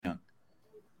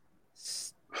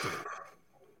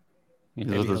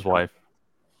He's with his wife.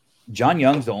 John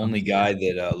Young's the only guy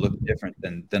that looked different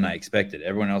than I expected.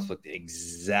 Everyone else looked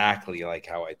exactly like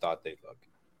how I thought they'd look.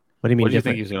 What do you mean? What do you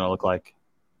different? think he's going to look like?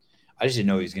 I just didn't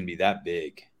know he was going to be that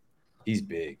big. He's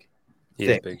big. He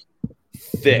Thick. is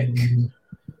big. Thick.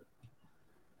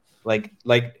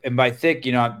 Like, and by thick,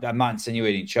 I'm not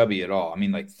insinuating chubby at all. I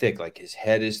mean, like thick. Like his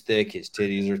head is thick, his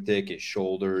titties are thick, his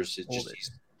shoulders. It's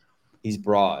just he's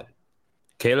broad.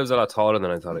 Caleb's a lot taller than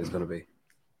I thought he was going to be.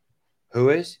 Who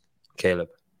is? Caleb.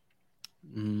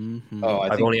 Mm-hmm. Oh,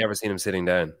 I've only ever seen him sitting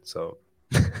down, so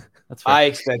That's fair. I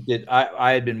expected.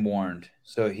 I had been warned,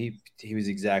 so he was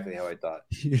exactly how I thought.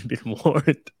 You've been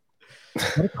warned.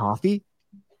 What, coffee?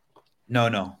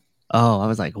 No. Oh, I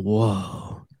was like,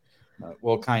 whoa.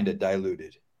 Well, kind of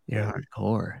diluted. You're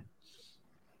hardcore.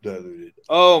 Diluted.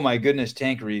 Oh my goodness,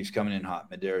 Tank Reeves coming in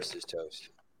hot. Medeiros is toast.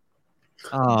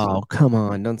 Oh, come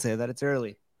on. Don't say that. It's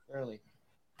early.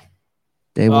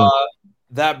 Day one.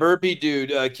 That burpee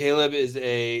dude, Caleb is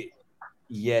a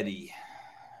Yeti.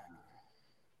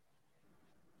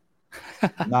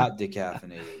 Not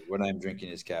decaffeinated. What I'm drinking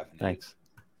is caffeinated. Thanks.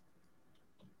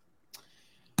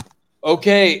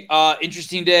 Okay,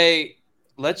 interesting day.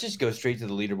 Let's just go straight to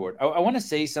the leaderboard. I want to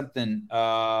say something.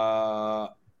 I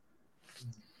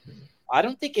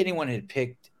don't think anyone had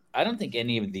picked. I don't think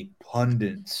any of the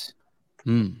pundits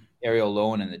Ariel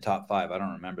Lowen in the top 5. I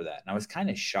don't remember that, and I was kind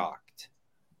of shocked.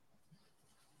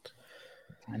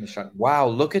 Wow,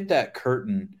 look at that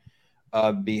curtain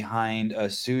behind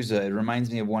Souza. It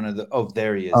reminds me of one of the. Oh,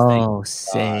 there he is. Oh,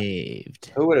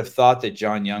 saved. Who would have thought that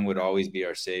John Young would always be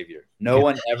our savior? No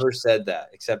one ever said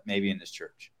that, except maybe in this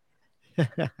church.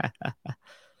 What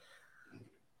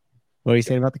are you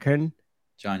saying about the curtain?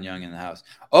 John Young in the house.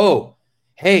 Oh,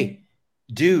 hey,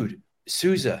 dude,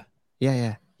 Souza.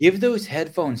 Yeah. Give those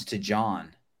headphones to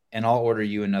John, and I'll order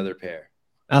you another pair.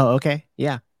 Oh, okay.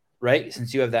 Yeah. Right?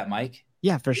 Since you have that mic?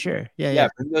 Yeah, for sure. Yeah.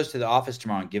 Bring those to the office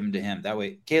tomorrow and give them to him. That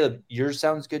way, Caleb, yours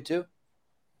sounds good too?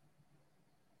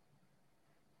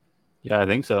 Yeah, I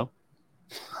think so.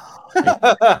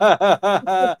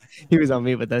 He was on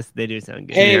me, but they do sound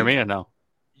good. Can you hear me or no?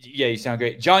 Yeah, you sound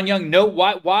great. John Young, no,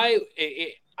 why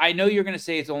I know you're going to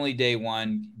say it's only day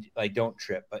one, like don't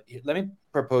trip, but let me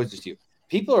propose this to you.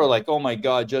 People are like, oh my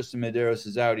God, Justin Medeiros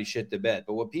is out. He shit the bed.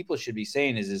 But what people should be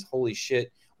saying is holy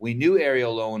shit, we knew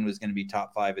Ariel Lowen was going to be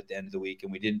top 5 at the end of the week,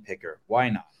 and we didn't pick her. Why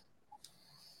not?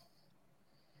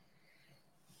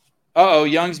 Uh-oh,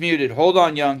 Young's muted. Hold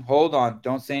on, Young. Hold on.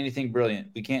 Don't say anything brilliant.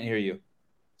 We can't hear you.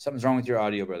 Something's wrong with your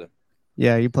audio, brother.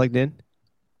 Yeah, you plugged in?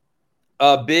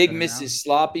 Big Mrs.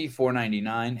 Sloppy,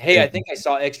 $4.99. Hey, I think I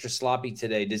saw Extra Sloppy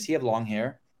today. Does he have long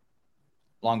hair?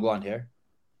 Long blonde hair?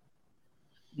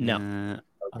 No.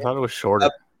 I thought it was shorter.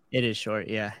 It is short,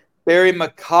 yeah. Barry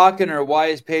McCockiner, why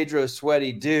is Pedro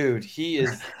sweaty? Dude, he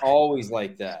is always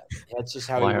like that. That's just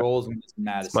how he rolls when he's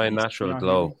mad. It's my natural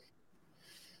glow.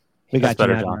 We got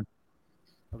better, you, John.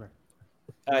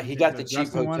 Okay. He got the cheap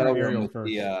Justin one hotel or room Ariel with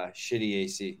first? the shitty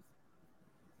AC.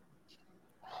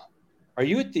 Are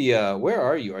you at the where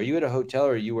are you? Are you at a hotel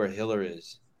or are you where Hiller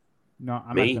is? No,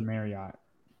 I'm Me? at the Marriott.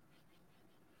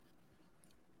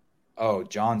 Oh,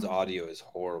 John's audio is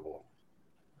horrible.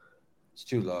 It's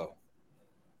too low.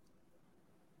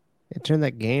 Yeah, turn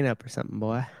that gain up or something,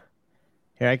 boy.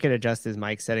 Here, I could adjust his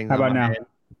mic settings. How on about my now? end.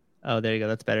 Oh, there you go.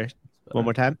 That's better. One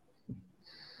more time.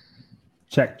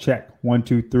 Check. 1,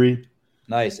 2, 3.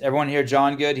 Nice. Everyone hear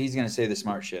John good? He's going to say the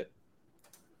smart shit.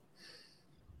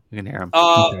 You can hear him.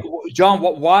 John,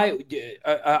 why?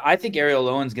 I think Ariel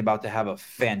Lowen's about to have a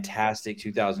fantastic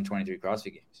 2023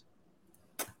 CrossFit Games.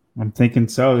 I'm thinking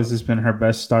so. This has been her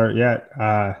best start yet.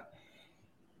 I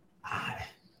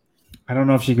don't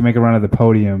know if she can make a run at the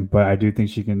podium, but I do think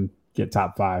she can get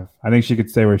top 5. I think she could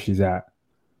stay where she's at.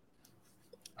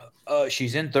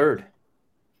 She's in third.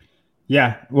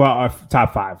 Yeah, well,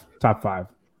 top 5.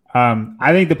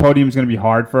 I think the podium is going to be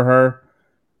hard for her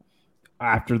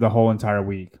after the whole entire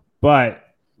week. But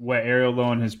what Ariel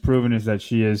Lowen has proven is that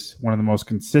she is one of the most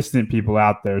consistent people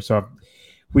out there. So if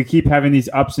we keep having these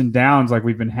ups and downs like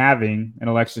we've been having, and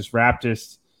Alexis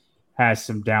Raptis has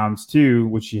some downs too,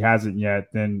 which she hasn't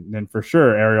yet, then for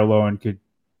sure Ariel Lowen could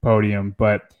podium.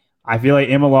 But I feel like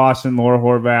Emma Lawson, Laura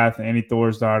Horvath, Annie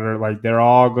Thorsdottir, like they're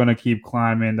all going to keep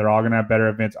climbing. They're all going to have better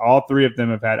events. All three of them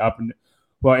have had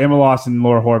Emma Lawson and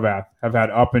Laura Horvath have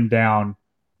had up and down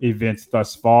events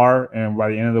thus far. And by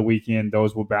the end of the weekend,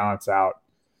 those will balance out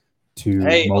to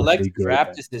Alexis good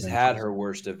Raptis has had her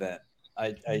worst event.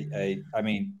 I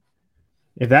mean,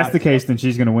 if that's the case, then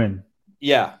she's going to win.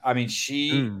 Yeah. I mean,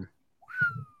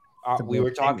 we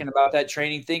were talking about that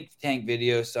training think tank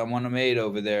video someone made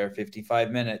over there,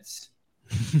 55 minutes.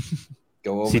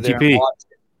 Go over there CTP. and watch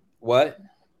it. What?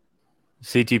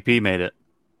 CTP made it.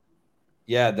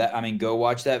 Yeah, go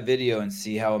watch that video and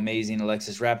see how amazing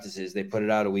Alexis Raptis is. They put it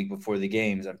out a week before the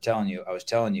games. I was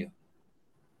telling you.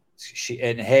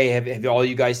 Hey, have all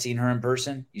you guys seen her in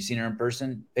person? You seen her in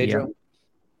person, Pedro? Yeah.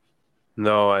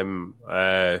 No, I'm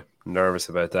nervous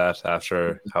about that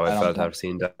after how I felt after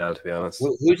seeing Danielle, to be honest.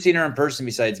 Who's seen her in person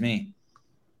besides me?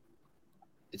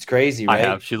 It's crazy, right? I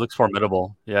have. She looks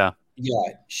formidable. Yeah. Yeah,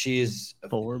 she's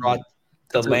Formidable.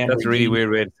 the Lamborghini. That's a really weird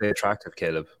way to say attractive,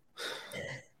 Caleb.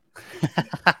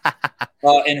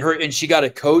 And she got a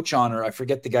coach on her. I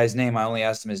forget the guy's name. I only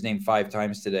asked him his name 5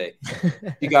 times today.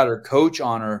 She got her coach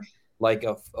on her like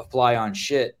a fly on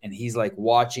shit, and he's like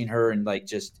watching her and like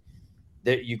just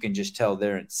that you can just tell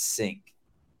they're in sync.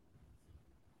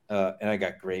 And I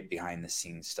got great behind the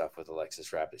scenes stuff with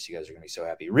Alexis Raptis. You guys are gonna be so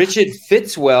happy. Richard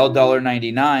Fitzwell,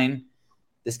 $1.99.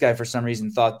 This guy for some reason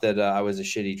thought that I was a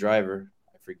shitty driver.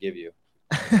 I forgive you.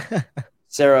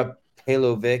 Sarah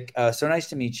Palovic, so nice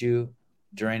to meet you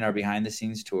during our behind the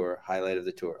scenes tour, highlight of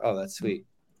the tour. Oh, that's sweet.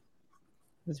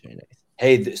 That's very nice.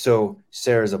 Hey, so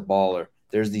Sarah's a baller.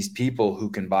 There's these people who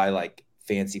can buy like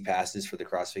fancy passes for the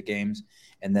CrossFit games,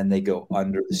 and then they go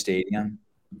under the stadium.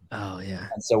 Oh, yeah.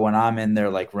 And so when I'm in there,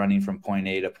 like running from point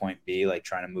A to point B, like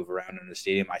trying to move around in the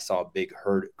stadium, I saw a big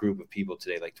group of people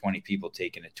today, like 20 people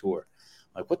taking a tour.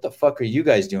 I'm like, what the fuck are you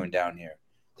guys doing down here?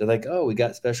 They're like, oh, we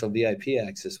got special VIP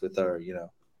access with our, we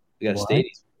got a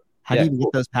stadium. How do you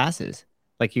get those passes?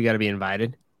 Like, you got to be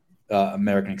invited?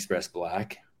 American Express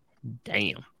Black.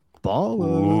 Damn. Baller.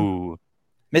 Ooh.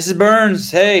 Mrs. Burns,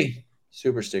 hey,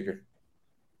 super sticker.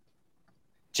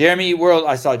 Jeremy World,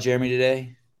 I saw Jeremy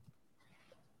today.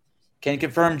 Can you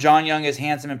confirm John Young is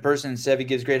handsome in person and Sevi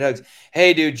gives great hugs?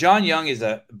 Hey, dude, John Young is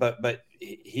but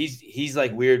he's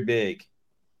like weird big.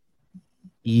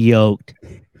 Yoked.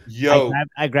 Yo,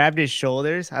 I grabbed his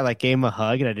shoulders. I like gave him a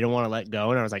hug and I didn't want to let go.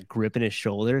 And I was like gripping his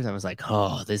shoulders. I was like,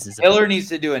 oh, this is. Hiller needs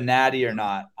to do a natty or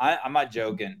not. I'm not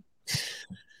joking.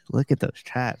 Look at those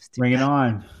traps. Dude. Bring it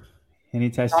on. Any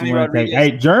test Tommy you want to take?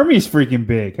 Rodriguez. Hey, Jeremy's freaking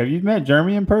big. Have you met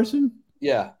Jeremy in person?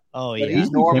 Yeah. Oh, But yeah. he's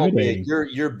normal intimidating.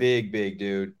 big. You're big,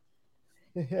 dude.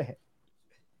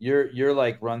 You're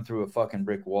like run through a fucking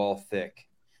brick wall thick.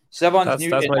 Sevon's That's new.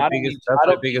 my and I don't biggest. mean- That's I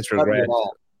my don't biggest mean to cut you regret. at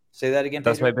all. Say that again.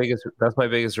 That's Pedro? my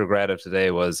biggest regret of today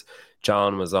was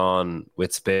John was on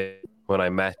with Spin when I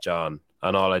met John,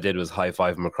 and all I did was high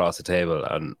five him across the table.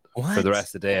 And for the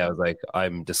rest of the day, I was like,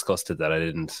 I'm disgusted that I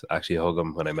didn't actually hug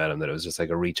him when I met him. That it was just like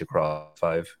a reach across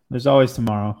five. There's always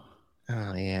tomorrow.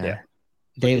 Oh, yeah. Yeah.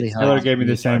 Daily Taylor hugs. gave me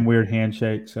the same weird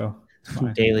handshake, so it's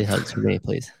fine. Daily hugs for me,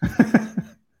 please.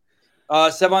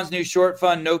 Sevon's new short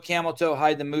fun, no camel toe,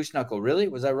 hide the moose knuckle. Really?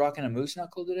 Was I rocking a moose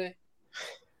knuckle today?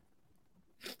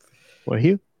 Were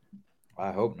you?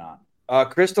 I hope not.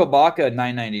 Crystal Baca,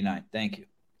 $9.99. Thank you.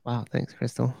 Wow. Thanks,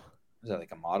 Crystal. Is that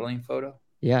like a modeling photo?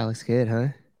 Yeah, looks good, huh?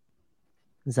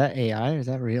 Is that AI or is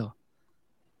that real?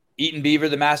 Eaton Beaver,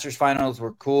 the Masters finals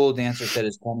were cool. Dancer said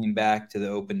is coming back to the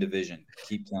open division.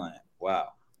 Keep killing it. Wow.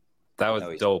 That was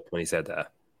No, dope when he said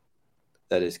that.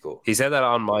 That is cool. He said that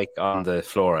on mic on the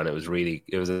floor, and it was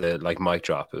a like mic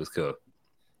drop. It was cool.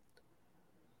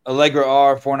 Allegra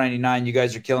R, $4.99. You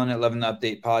guys are killing it. Loving the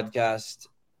update podcast.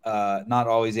 Not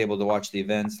always able to watch the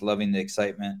events. Loving the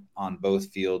excitement on both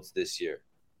fields this year.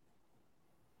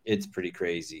 It's pretty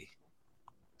crazy.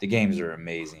 The games are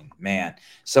amazing. Man,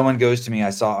 someone goes to me. I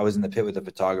was in the pit with a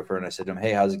photographer, and I said to him,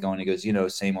 hey, how's it going? He goes,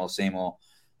 same old, same old.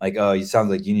 Like, oh, you sound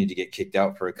like you need to get kicked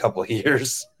out for a couple of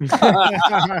years.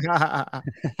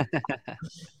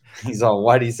 He's all,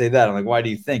 why do you say that? I'm like, why do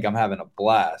you think? I'm having a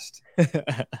blast.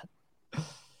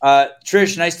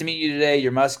 Trish, nice to meet you today.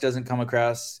 Your musk doesn't come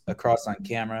across on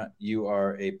camera. You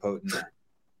are a potent man.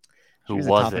 Who She's a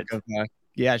was topic it? of,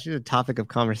 yeah, she's a topic of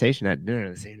conversation at dinner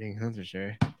this evening. That's for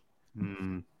sure.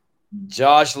 Mm.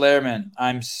 Josh Lehrman,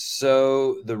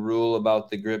 the rule about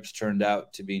the grips turned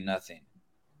out to be nothing.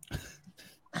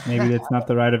 Maybe that's not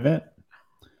the right event.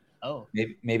 Oh,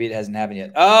 Maybe it hasn't happened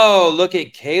yet. Oh, look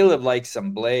at Caleb like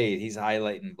some Blade. He's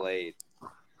highlighting Blade.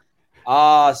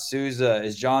 Souza.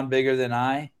 Is John bigger than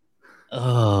I?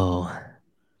 oh,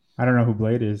 I don't know who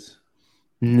Blade is.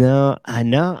 no, I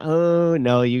know. Oh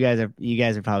no, you guys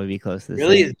are probably be close to this.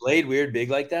 Really? thing. Is Blade weird big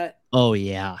like that? Oh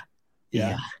yeah,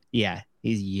 Yeah. yeah.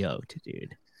 He's yoked,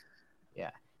 dude.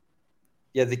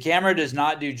 Yeah, the camera does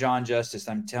not do John justice.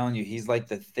 I'm telling you, he's like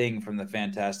the Thing from the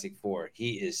Fantastic Four.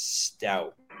 He is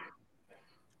stout.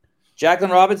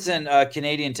 Jacqueline Robinson,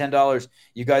 Canadian, $10.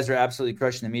 You guys are absolutely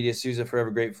crushing the media. Souza,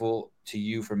 forever grateful to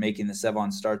you for making the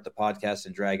Sevon start the podcast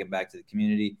and drag him back to the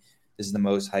community. This is the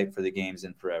most hype for the games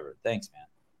in forever. Thanks, man.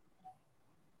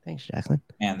 Thanks, Jacqueline.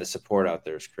 Man, the support out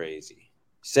there is crazy.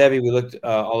 Sebi, we looked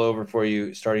all over for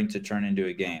you, starting to turn into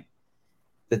a game.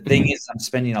 The thing is, I'm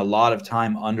spending a lot of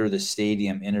time under the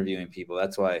stadium interviewing people.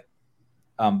 That's why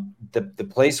the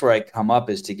place where I come up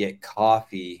is to get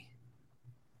coffee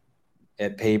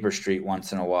at Paper Street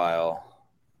once in a while.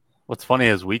 What's funny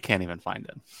is we can't even find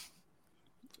it.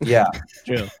 Yeah,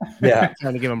 True. yeah.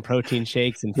 Trying to give him protein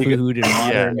shakes and He could- food and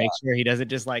water Yeah. and make sure he doesn't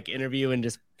just like interview and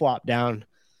just flop down.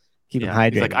 Keep him Yeah.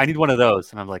 hydrated. He's like, I need one of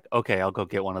those. And I'm like, okay, I'll go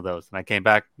get one of those. And I came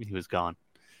back, he was gone.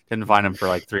 Didn't find him for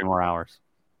like 3 more hours.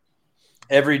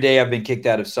 Every day I've been kicked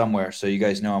out of somewhere, so you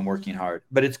guys know I'm working hard.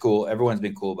 But it's cool. Everyone's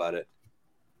been cool about it.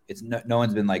 It's no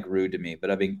one's been like rude to me,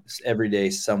 but I've been every day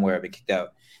somewhere I've been kicked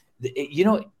out.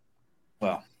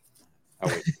 Well,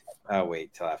 I'll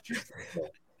wait till after.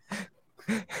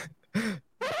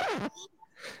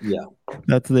 Yeah.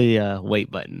 That's the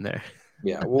wait button there.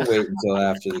 Yeah, we'll wait until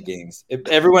after the games.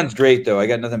 Everyone's great though. I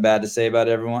got nothing bad to say about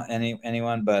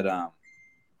anyone, but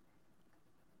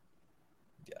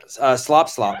slop.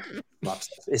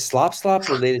 Is slop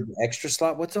related to extra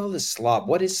slop? What's all this slop?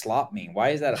 What does slop mean? Why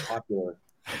is that a popular?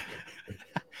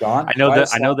 John, I know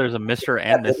there's a Mr.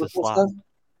 and Mrs. Slop.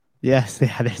 Yes,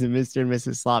 yeah, there's a Mr. and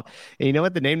Mrs. Slop. And you know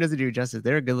what? The name doesn't do justice.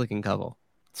 They're a good looking couple.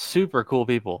 Super cool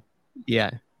people. Yeah.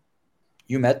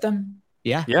 You met them?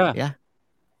 Yeah. Yeah. Yeah.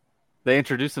 They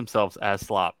introduce themselves as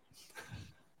Slop.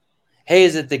 Hey,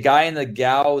 is it the guy and the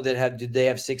gal that did they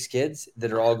have 6 kids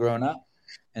that are all grown up?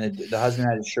 And the husband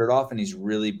had his shirt off and he's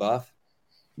really buff.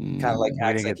 Kind of like We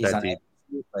acts didn't like get he's that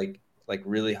on deep. like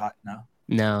really hot. No.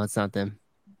 No, it's not them.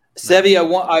 Sebi,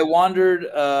 I wandered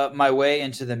my way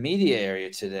into the media area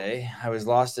today. I was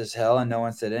lost as hell and no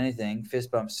one said anything.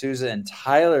 Fist bump Souza and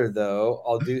Tyler, though.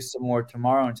 I'll do some more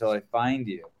tomorrow until I find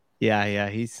you. Yeah.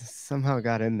 He's somehow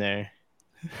got in there.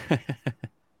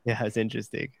 Yeah, it's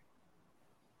interesting.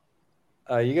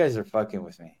 You guys are fucking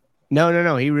with me.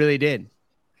 No. He really did.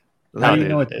 How do you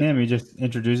dude, know it's him? He just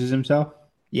introduces himself.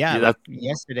 Yeah, Yeah, like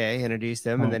yesterday introduced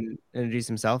him and Oh. then introduced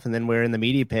himself, and then we're in the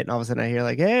media pit, and all of a sudden I hear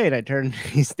like, "Hey!" and I turn,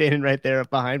 he's standing right there up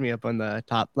behind me, up on the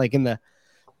top, like in the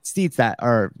seats that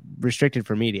are restricted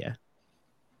for media.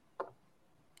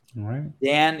 All right.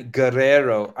 Dan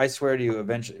Guerrero. I swear to you,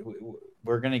 eventually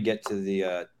we're gonna get to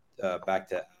the back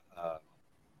to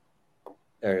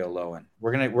Ariel Lowen.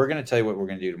 We're gonna tell you what we're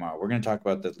gonna do tomorrow. We're gonna talk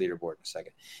about the leaderboard in a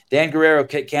second. Dan Guerrero,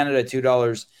 Canada,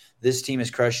 $2. This team is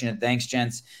crushing it. Thanks,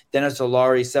 gents. Dennis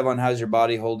Olari, Sevon, how's your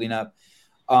body holding up?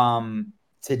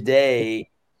 Today,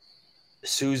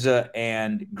 Souza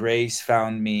and Grace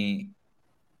found me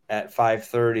at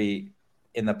 5:30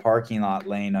 in the parking lot,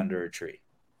 laying under a tree.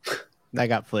 I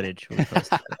got footage. When we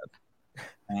posted that up.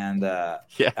 And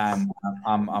Yes.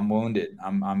 I'm wounded.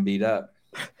 I'm beat up.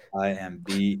 I am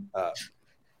beat up.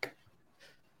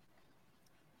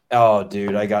 Oh,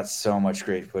 dude, I got so much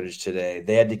great footage today.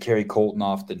 They had to carry Colton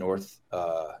off the North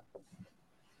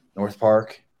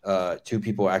Park. 2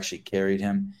 people actually carried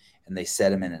him, and they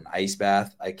set him in an ice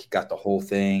bath. I got the whole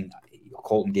thing.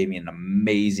 Colton gave me an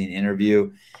amazing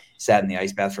interview. Sat in the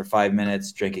ice bath for 5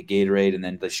 minutes, drank a Gatorade, and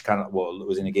then just it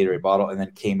was in a Gatorade bottle, and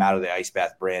then came out of the ice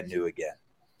bath brand new again.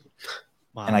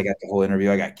 Wow. And I got the whole interview.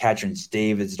 I got Katrin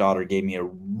David's daughter gave me a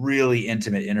really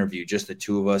intimate interview, just the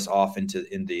 2 of us off in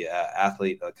the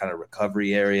athlete kind of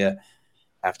recovery area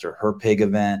after her pig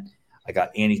event. I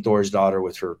got Annie Thor's daughter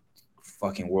with her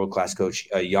fucking world-class coach,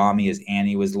 Yami, as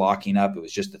Annie was locking up. It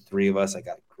was just the 3 of us. I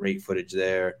got great footage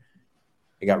there.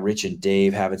 I got Rich and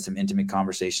Dave having some intimate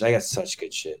conversations. I got such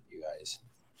good shit, you guys.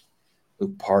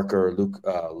 Luke Parker,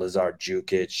 Lazar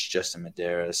Jukic, Justin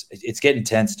Medeiros. It's getting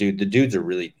tense, dude. The dudes are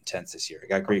really intense this year. I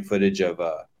got great footage of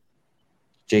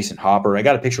Jason Hopper. I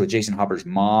got a picture with Jason Hopper's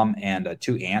mom and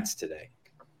 2 aunts today.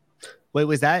 Wait,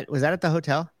 was that at the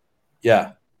hotel?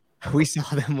 Yeah. We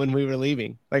saw them when we were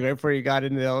leaving, like right before you got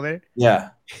into the elevator.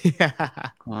 Yeah. Yeah,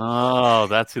 Oh,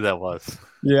 that's who that was.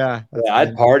 yeah,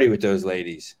 I'd party with those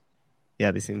ladies.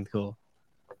 yeah. They seemed cool.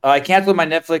 I canceled my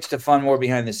Netflix to fund more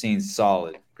behind the scenes.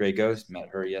 Solid. Grey Ghost. Met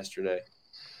her yesterday.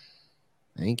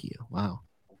 Thank you. Wow.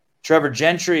 Trevor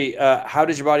Gentry, how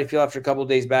does your body feel after a couple of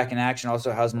days back in action?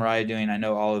 Also, how's Mariah doing? I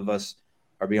know all of us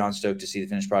are beyond stoked to see the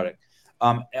finished product.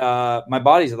 My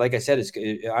body's, like I said,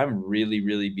 I'm really,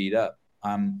 really beat up.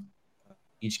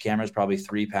 Each camera is probably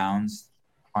 3 pounds.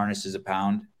 Harness is 1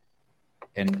 pound.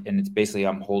 And it's basically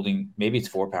I'm holding, maybe it's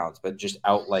 4 pounds, but just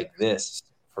out like this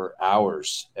for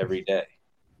hours every day.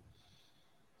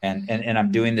 And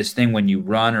I'm doing this thing when you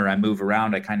run or I move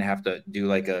around, I kind of have to do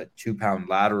like a 2-pound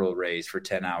lateral raise for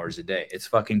 10 hours a day. It's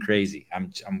fucking crazy.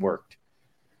 I'm worked.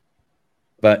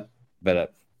 But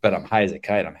I'm high as a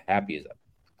kite. I'm happy as a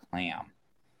clam.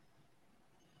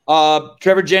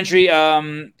 Trevor Gentry,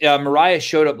 Mariah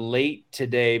showed up late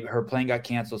today. Her plane got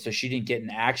canceled, so she didn't get in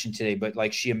action today, but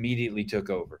like she immediately took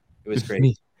over. It was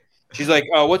crazy. She's like,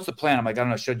 "Oh, what's the plan?" I'm like, "I don't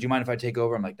know. Do you mind if I take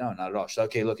over?" I'm like, "No, not at all." She's like,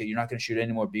 "Okay, look, you're not going to shoot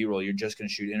any more B-roll. You're just going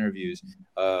to shoot interviews.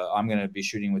 I'm going to be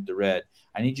shooting with the Red.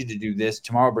 I need you to do this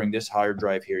tomorrow. Bring this hard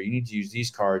drive here. You need to use these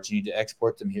cards. You need to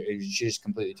export them here." She just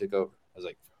completely took over. I was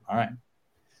like, "All right."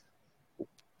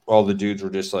 All the dudes were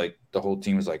just like, the whole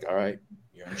team was like, "All right,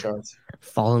 you're in charge."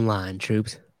 Fall in line,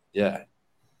 troops. Yeah,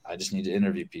 I just need to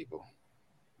interview people.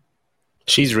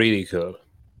 She's really cool.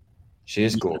 She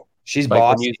is cool. She's Like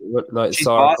bossy. when you She's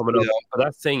saw her bossy, coming up. though. But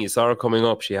that thing, you saw her coming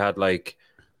up. She had like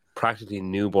practically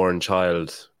newborn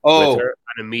child Oh, with her,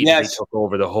 and immediately yes. took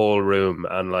over the whole room,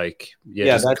 and like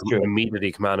Yeah, that's true.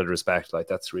 immediately commanded respect. Like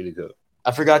that's really cool.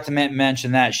 I forgot to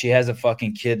mention that she has a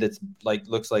fucking kid that's like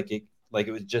looks like it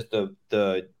was just the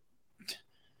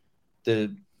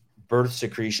birth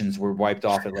secretions were wiped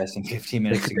off at less than 15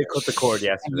 minutes ago. They cut the cord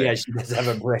yesterday. Yeah, she does have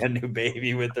a brand new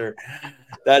baby with her.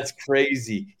 That's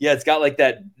crazy. Yeah, it's got like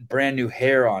that brand new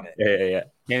hair on it. Yeah.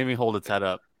 Can't even hold its head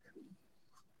up.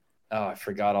 Oh, I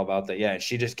forgot all about that. Yeah,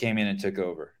 she just came in and took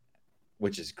over,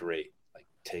 which is great. Like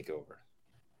take over.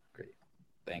 Great.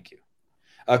 Thank you.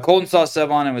 Colton saw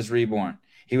Sevon and was reborn.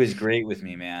 He was great with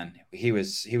me, man. He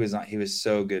was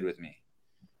so good with me.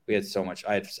 We had so much.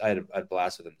 I had a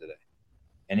blast with him today.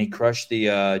 And he crushed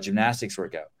the gymnastics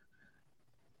workout.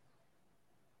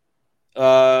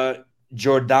 Jordana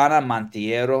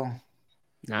Montiero.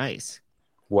 Nice.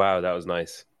 Wow, that was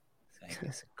nice.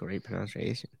 That's a great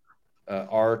pronunciation.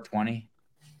 R20.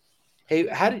 Hey,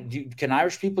 can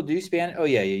Irish people do Spanish? Oh,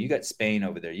 yeah. You got Spain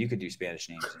over there. You could do Spanish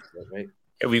names, right?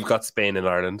 Yeah, we've got Spain in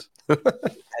Ireland. You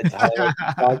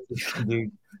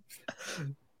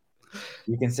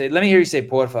can say, let me hear you say,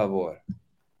 por favor.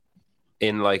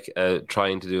 In like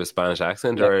trying to do a Spanish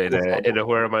accent, or in a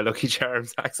Where Are My Lucky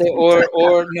Charms accent? Say, or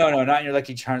no, not in your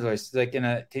Lucky Charms voice. Like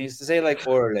can you say like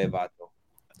orale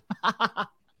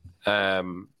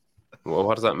vato? Well,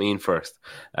 what does that mean first?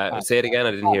 Say it again.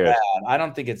 I didn't hear it. I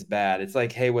don't think it's bad. It's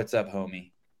like, hey, what's up,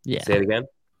 homie? Yeah. Say it again.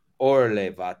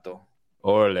 Orale vato.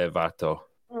 Orale vato.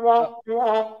 Oh,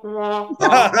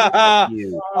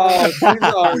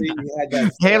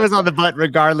 Hand was on the button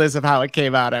regardless of how it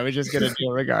came out. I was just gonna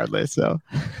do it regardless. So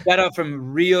shout out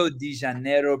from Rio de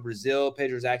Janeiro, Brazil.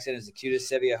 Pedro's accent is the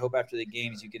cutest. Sevi, I hope after the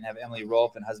games you can have Emily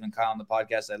Rolfe and husband Kyle on the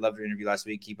podcast. I loved your interview last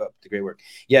week. Keep up the great work.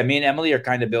 Yeah, me and Emily are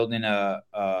kind of building we're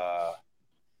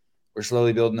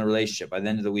slowly building a relationship. By the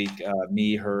end of the week,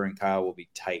 me, her, and Kyle will be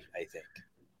tight, I think.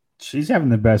 She's having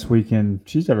the best weekend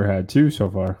she's ever had too so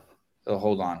far. So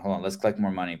hold on. Let's collect more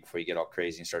money before you get all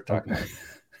crazy and start talking.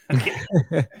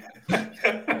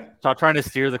 Stop trying to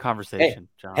steer the conversation,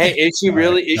 John. Hey, is she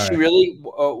really?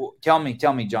 Tell me,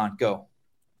 John. Go.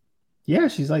 Yeah,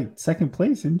 she's like second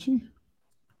place, isn't she?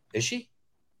 Is she?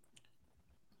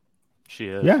 She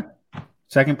is. Yeah,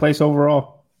 second place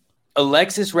overall.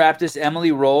 Alexis Raptis,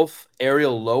 Emily Rolfe,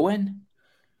 Ariel Lowen.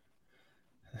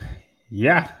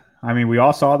 Yeah, I mean, we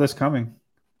all saw this coming.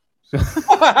 God,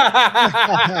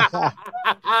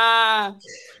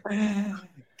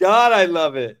 I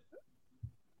love it.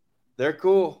 They're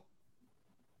cool.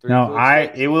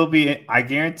 It will be. I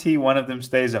guarantee one of them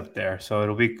stays up there. So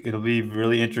it'll be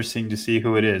really interesting to see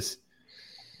who it is.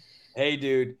 Hey,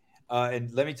 dude, and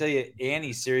let me tell you,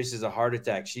 Annie's serious as a heart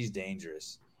attack. She's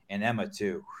dangerous, and Emma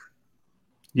too.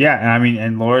 Yeah, and I mean,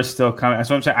 and Laura's still coming. That's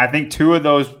what I'm saying. I think two of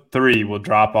those three will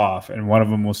drop off, and one of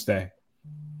them will stay.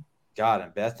 God,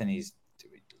 and Bethany's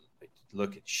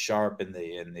looking sharp in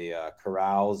the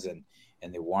corrals and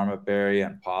the warm up area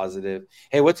and positive.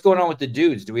 Hey, what's going on with the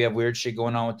dudes? Do we have weird shit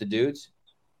going on with the dudes?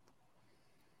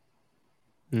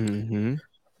 Mm-hmm.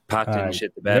 Pat didn't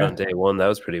shit the bed on day one. That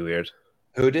was pretty weird.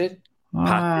 Who did?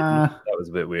 Pat didn't. That was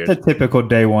a bit weird. It's a typical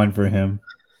day one for him.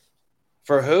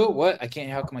 For who? What?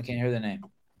 How come I can't hear the name?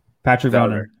 Patrick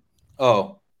Vellner.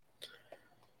 Oh,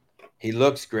 he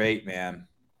looks great, man.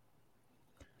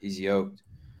 He's yoked.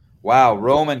 Wow,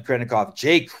 Roman Krennikov,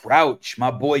 Jay Crouch, my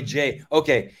boy Jay.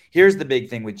 Okay, here's the big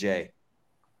thing with Jay.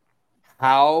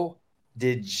 How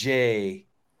did Jay?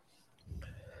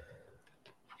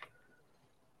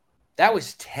 That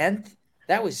was 10th.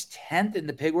 That was 10th in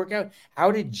the pig workout.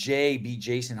 How did Jay beat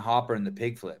Jason Hopper in the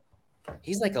pig flip?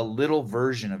 He's like a little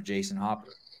version of Jason Hopper.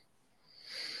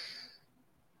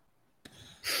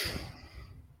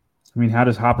 I mean, how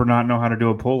does Hopper not know how to do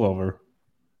a pullover?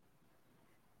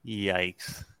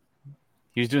 Yikes.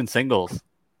 He was doing singles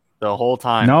the whole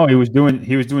time. No, he was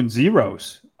doing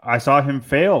zeros. I saw him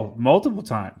fail multiple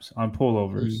times on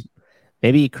pullovers.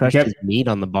 Maybe he crushed his meat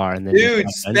on the bar and then dude,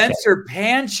 Spencer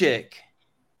Panchik.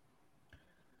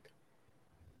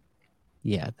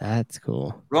 Yeah, that's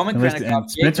cool. Roman And Krennikov.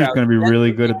 Spencer's going to be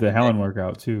really good at the Helen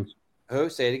workout too. Who?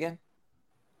 Say it again.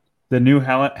 The new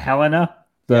Helena,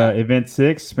 the Event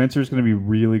 6, Spencer's going to be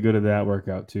really good at that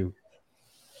workout too.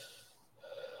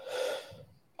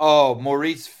 Oh,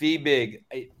 Maurice Fiebig,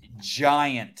 a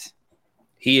giant.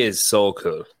 He is so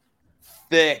cool.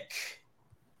 Thick.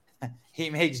 He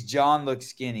makes John look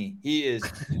skinny. He is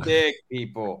thick,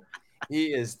 people.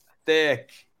 He is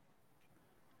thick.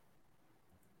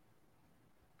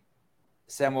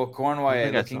 Samuel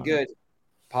Cornway looking good.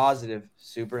 Positive.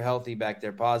 Super healthy back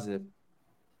there. Positive.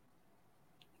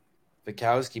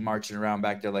 Vikowski marching around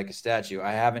back there like a statue.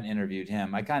 I haven't interviewed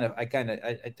him. I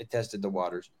tested the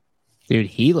waters. Dude,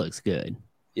 he looks good.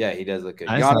 Yeah, he does look good.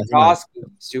 I Jan saw him.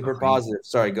 Koski, super positive.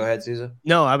 Sorry, go ahead, Sousa.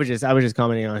 No, I was just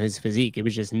commenting on his physique. It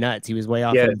was just nuts. He was way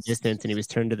off in the distance, and he was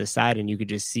turned to the side, and you could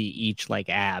just see each like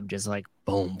ab, just like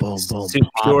boom, boom, boom.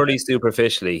 Purely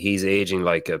superficially, he's aging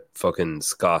like a fucking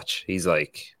Scotch. He's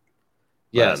like,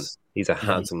 yes, man, he's a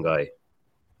handsome guy.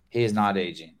 He is not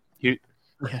aging. He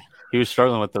was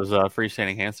struggling with those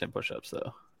freestanding handstand push-ups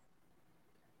though.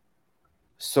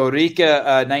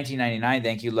 Sorika, 1999.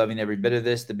 Thank you, loving every bit of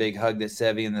this. The big hug that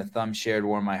Sevi and the thumb shared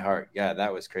warmed my heart. Yeah,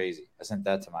 that was crazy. I sent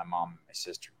that to my mom and my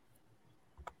sister.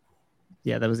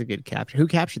 Yeah, that was a good capture. Who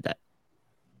captured that?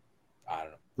 I don't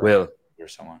know. Will or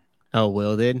someone. Oh,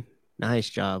 Will did. Nice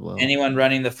job, Will. Anyone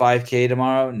running the 5K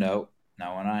tomorrow? No,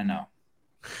 no one I know.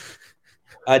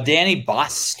 Danny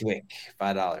Bostwick,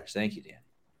 $5. Thank you, Dan.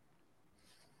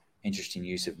 Interesting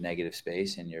use of negative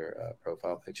space in your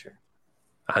profile picture.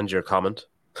 And your comment.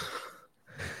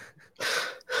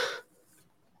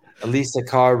 Elisa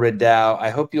Carr Ridow. I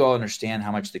hope you all understand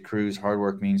how much the crew's hard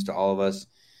work means to all of us.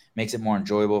 Makes it more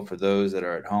enjoyable for those that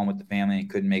are at home with the family and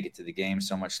couldn't make it to the game.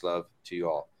 So much love to you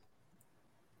all.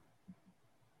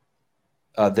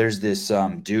 There's this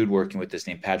dude working with this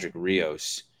named Patrick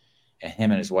Rios, and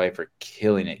him and his wife are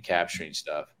killing it capturing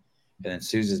stuff. And then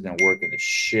Sousa's been working the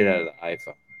shit out of the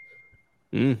iPhone.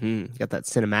 Mm-hmm. Got that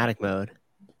cinematic mode.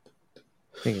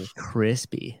 I think it's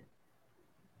crispy.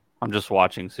 I'm just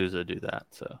watching Sousa do that.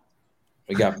 So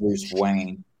we got Bruce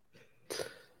Wayne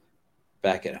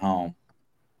back at home.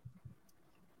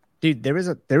 Dude, there was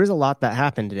a lot that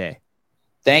happened today.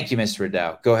 Thank you, Mr.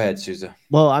 Ridow. Go ahead, Sousa.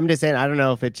 Well, I'm just saying, I don't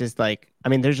know if it's just like, I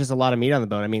mean, there's just a lot of meat on the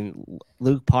bone. I mean,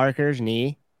 Luke Parker's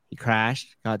knee, he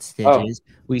crashed, got stitches.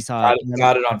 We saw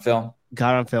got it on film.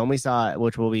 Got on film. We saw,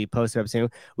 which will be posted up soon.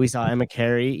 We saw Emma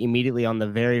Carey immediately on the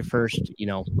very first,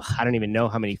 I don't even know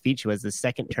how many feet she was. The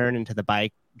second turn into the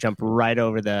bike, jump right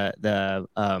over the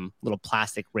little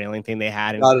plastic railing thing they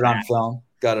had. Got it on film.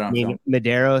 Film.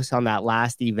 Medeiros on that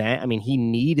last event. I mean, he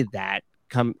needed that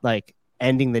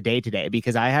ending the day today,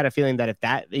 because I had a feeling that if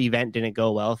that event didn't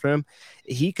go well for him,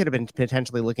 he could have been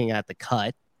potentially looking at the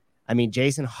cut. I mean,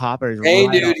 Jason Hopper.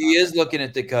 He is looking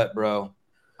at the cut, bro.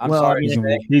 I'm sorry. He's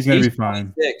going to be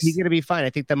fine. He's going to be fine.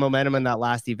 I think the momentum in that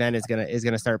last event is going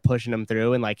to start pushing him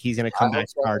through, and he's going to come back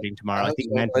charging tomorrow. I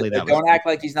think mentally don't act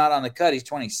like he's not on the cut. He's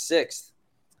 26th.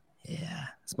 Yeah,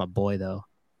 it's my boy though.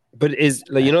 But is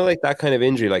that kind of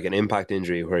injury, like an impact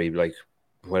injury where he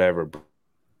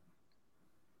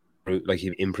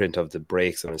he imprint of the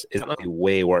brakes on his, is that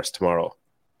way worse tomorrow?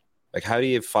 Like, how do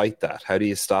you fight that? How do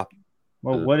you stop?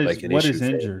 Well, what is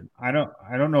injured? I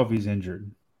don't know if he's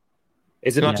injured.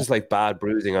 Is it not just like bad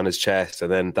bruising on his chest,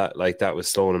 and then that was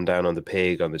slowing him down on the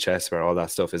pig, on the chest where all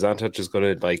that stuff? Is that just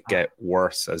going to get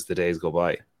worse as the days go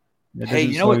by? Hey,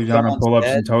 you know what? Down on pull-ups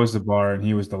and toes the bar, and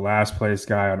he was the last place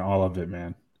guy on all of it,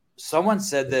 man. Someone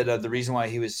said that the reason why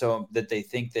he was that they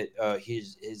think that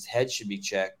his head should be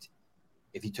checked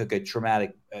if he took a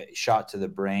traumatic shot to the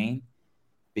brain,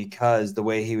 because the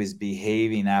way he was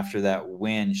behaving after that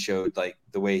win showed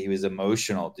the way he was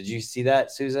emotional. Did you see that,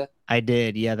 Sousa? I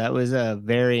did. Yeah, that was a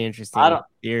very interesting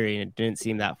theory, and it didn't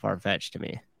seem that far-fetched to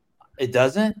me. It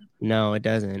doesn't? No, it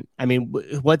doesn't. I mean,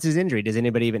 what's his injury? Does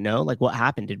anybody even know? What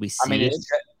happened? Did we see it?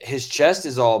 His chest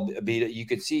is all beat. You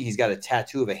could see he's got a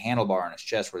tattoo of a handlebar on his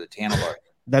chest where the handlebar.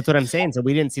 That's what I'm saying. So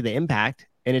we didn't see the impact,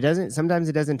 and sometimes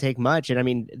it doesn't take much. And I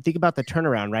mean, think about the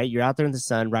turnaround, right? You're out there in the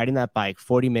sun, riding that bike,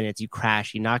 40 minutes, you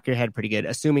crash, you knock your head pretty good,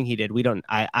 assuming he did.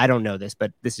 I don't know this,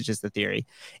 but this is just the theory.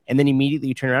 And then immediately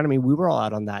you turn around. I mean, we were all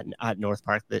out on that at North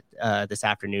Park this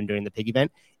afternoon during the pig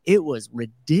event. It was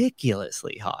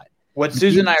ridiculously hot. What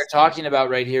Susan and I are talking about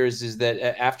right here is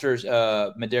that after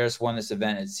Medeiros won this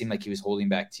event, it seemed like he was holding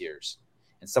back tears.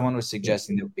 And someone was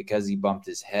suggesting that because he bumped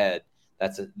his head,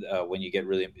 that's when you get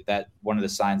one of the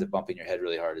signs of bumping your head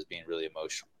really hard is being really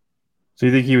emotional. So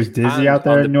you think he was dizzy out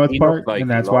there in North Park, and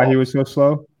that's why he was so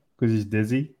slow? Because he's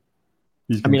dizzy?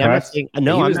 I'm not saying he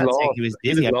was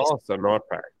dizzy. He was lost on North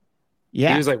Park.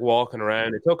 Yeah. He was like walking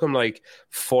around. It took him like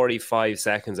 45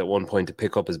 seconds at one point to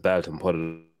pick up his belt and put it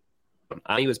on.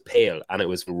 And he was pale and it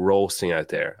was roasting out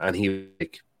there. And he was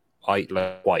like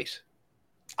white.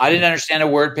 I didn't understand a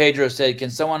word Pedro said. Can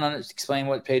someone explain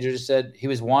what Pedro just said? He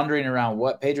was wandering around.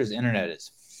 What? Pedro's internet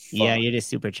is Yeah, it is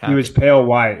super choppy. He was pale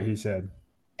white, he said.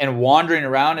 And wandering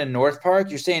around in North Park?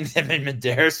 You're saying that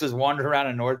Medeiros was wandering around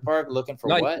in North Park looking for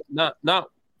what?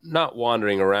 Not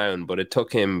wandering around, but it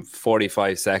took him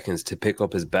 45 seconds to pick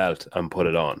up his belt and put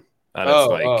it on. And it's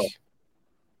like...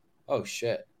 Oh,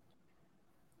 shit.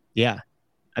 Yeah.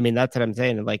 I mean, that's what I'm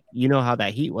saying. Like, you know how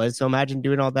that heat was. So imagine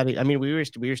doing all that. I mean, we were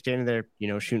standing there,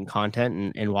 shooting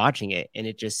content and watching it, and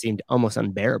it just seemed almost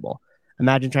unbearable.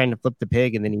 Imagine trying to flip the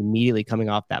pig and then immediately coming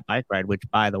off that bike ride, which,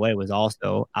 by the way, was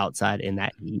also outside in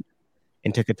that heat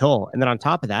and took a toll. And then on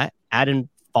top of that, add in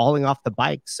falling off the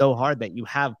bike so hard that you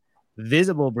have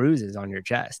visible bruises on your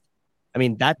chest. I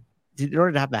mean, that in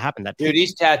order to have that happen, dude,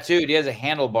 he's tattooed. He has a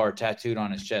handlebar tattooed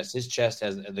on his chest. His chest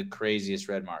has the craziest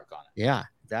red mark on it. Yeah,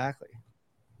 exactly.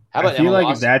 How about I feel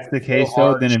like if that's the case,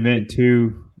 though, then event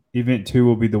two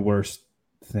will be the worst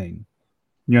thing.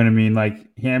 You know what I mean? Like,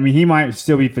 he might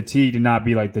still be fatigued and not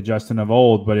be like the Justin of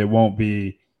old, but it won't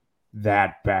be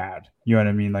that bad. You know what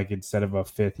I mean? Like, instead of a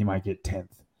 5th, he might get 10th.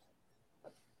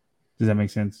 Does that make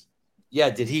sense?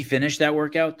 Yeah. Did he finish that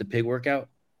workout, the pig workout?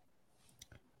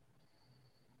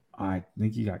 I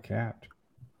think he got capped.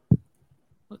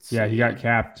 Yeah, he got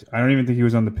capped. I don't even think he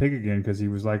was on the pig again because he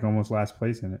was like almost last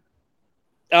place in it.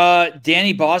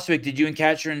 Danny Bostwick, did you and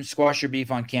Catherine squash your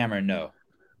beef on camera? No.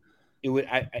 It would.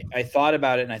 I thought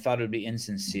about it and I thought it would be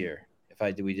insincere if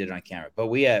we did it on camera. But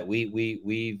we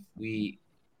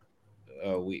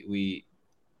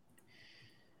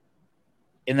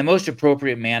in the most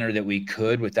appropriate manner that we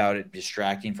could without it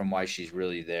distracting from why she's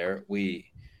really there, we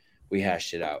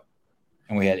hashed it out.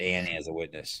 And we had Annie as a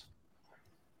witness.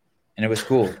 And it was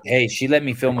cool. Hey, she let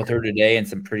me film with her today in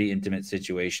some pretty intimate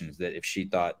situations that if she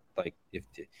thought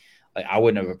I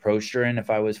wouldn't have approached her in if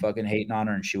I was fucking hating on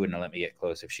her, and she wouldn't have let me get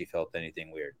close if she felt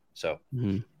anything weird. So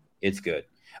It's good.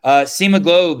 SEMA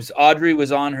Globes, Audrey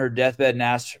was on her deathbed and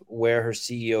asked where her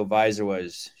CEO visor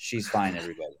was. She's fine,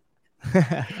 everybody.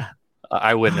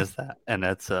 I witnessed that, and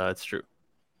it's true.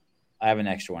 I have an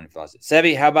extra one if you lost it.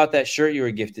 Sebi, how about that shirt you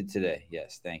were gifted today?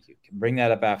 Yes, thank you. Bring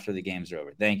that up after the games are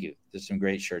over. Thank you. There's some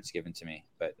great shirts given to me,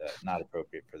 but not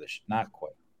appropriate for this. Not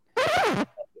quite.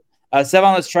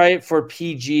 Sevon, let's try it for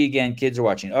PG again. Kids are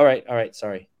watching. All right.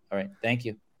 Sorry. All right. Thank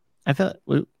you. I felt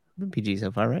we've been PG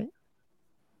so far, right?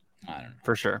 I don't know.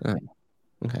 For sure.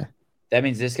 Okay. That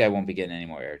means this guy won't be getting any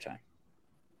more airtime.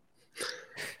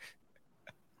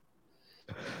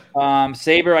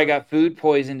 Saber, I got food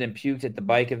poisoned and puked at the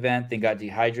bike event. Then got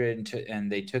dehydrated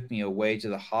and they took me away to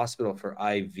the hospital for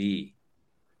IV.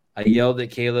 I yelled that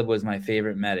Caleb was my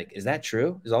favorite medic. Is that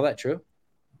true? Is all that true?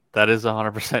 That is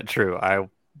 100% true. I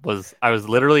was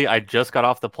literally, I just got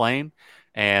off the plane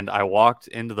and I walked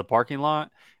into the parking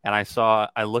lot and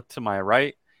I looked to my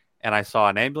right and I saw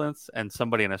an ambulance and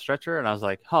somebody in a stretcher and I was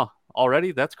like,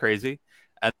 already? That's crazy.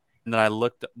 And then I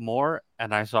looked more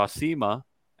and I saw SEMA.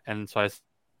 And so I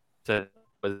said,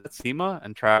 was it SEMA?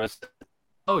 And Travis said,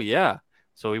 oh yeah.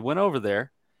 So we went over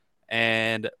there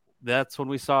and that's when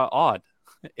we saw Odd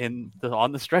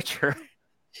on the stretcher.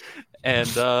 And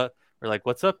we're like,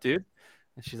 what's up, dude?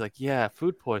 And she's like, yeah,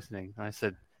 food poisoning. And I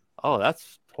said, oh,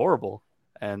 that's horrible.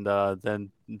 And then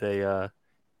they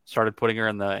started putting her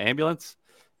in the ambulance.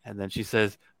 And then she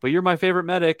says, but you're my favorite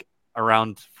medic,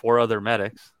 around 4 other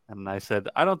medics. And I said,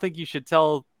 I don't think you should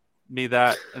tell me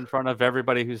that in front of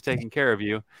everybody who's taking care of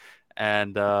you.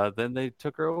 And then they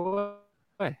took her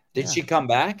away. Did she come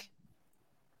back?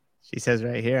 She says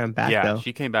right here, I'm back, yeah, though.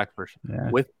 she came back for she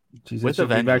said she'll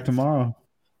be back tomorrow.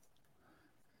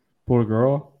 Poor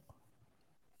girl.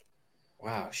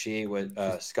 Wow, she ate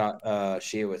what Scott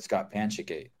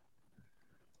Panchik ate.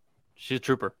 She's a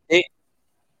trooper.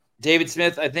 David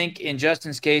Smith, I think in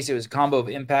Justin's case, it was a combo of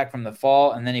impact from the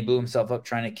fall, and then he blew himself up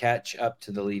trying to catch up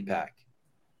to the lead pack.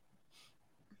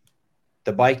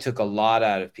 The bike took a lot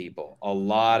out of people.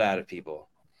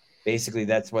 Basically,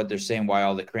 that's what they're saying, why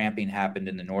all the cramping happened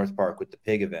in the North Park with the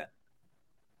pig event.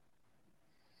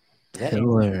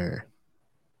 Killer.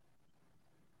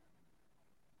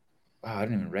 Wow, I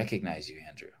don't even recognize you,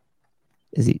 Andrew.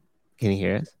 Is he? Can he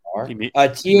hear us?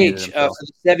 TH for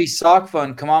the Sevi Sock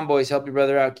Fund. Come on, boys, help your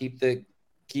brother out. Keep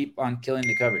on killing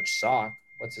the coverage. Sock.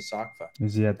 What's a sock fund?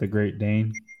 Is he at the Great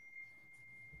Dane?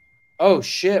 Oh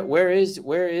shit! Where is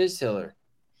Hiller?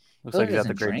 Looks like he's at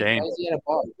the Great Dane. Why is he at a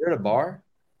bar? You're at a bar.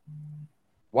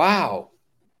 Wow.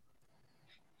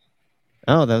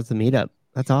 Oh, that was the meetup.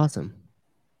 That's awesome.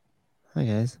 Hi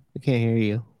guys, we can't hear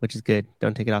you, which is good.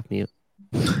 Don't take it off mute.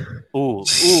 Ooh,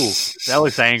 that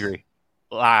looks angry.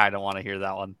 I don't want to hear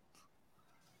that one.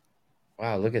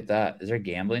 Wow, look at that. Is there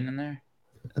gambling in there?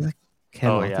 Ken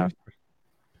Oh, Walters? yeah.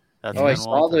 That's I Ken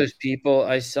saw Walters. those people.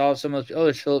 I saw some of those. Oh,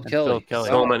 there's Philip That's Kelly. Philip Kelly.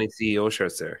 So many CEO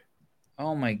shirts there.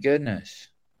 Oh my goodness.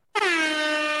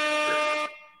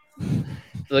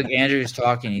 Look, Andrew's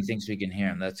talking. He thinks we can hear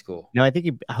him. That's cool. No, I think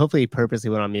he hopefully he purposely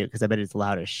went on mute because I bet it's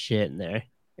loud as shit in there,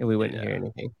 and we wouldn't hear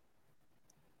anything.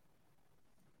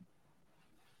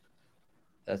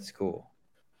 That's cool.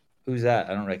 Who's that?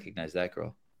 I don't recognize that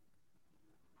girl.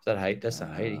 Is that Heidi? That's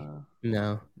not Heidi.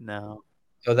 No.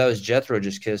 Oh, that was Jethro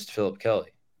just kissed Philip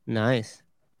Kelly. Nice.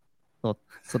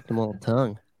 Slipped him a little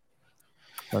tongue.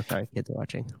 Oh, sorry, kids are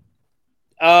watching.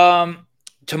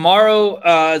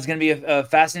 Tomorrow is going to be a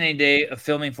fascinating day of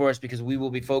filming for us because we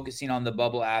will be focusing on the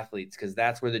bubble athletes because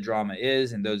that's where the drama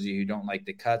is. And those of you who don't like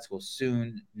the cuts will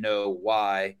soon know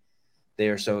why they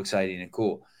are so exciting and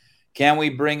cool. Can we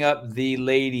bring up the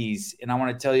ladies? And I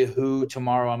want to tell you who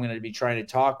tomorrow I'm going to be trying to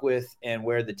talk with and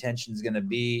where the tension is going to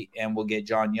be. And we'll get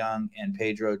John Young and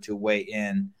Pedro to weigh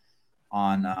in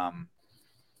on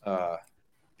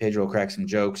Pedro will crack some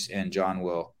jokes and John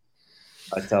will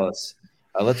tell us.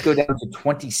 Let's go down to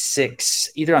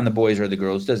 26, either on the boys or the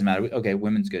girls. Doesn't matter. Okay,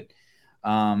 women's good.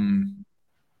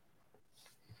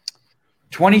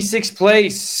 26th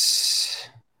place.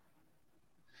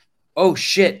 Oh,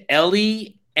 shit.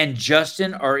 Ellie and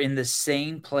Justin are in the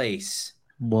same place.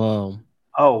 Whoa.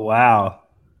 Oh, wow.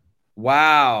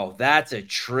 Wow, that's a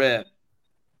trip.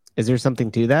 Is there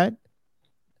something to that?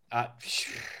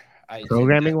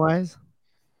 Programming wise?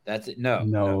 That's it.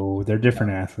 No, they're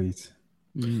different athletes.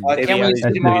 Can't wait to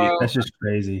see tomorrow. That's just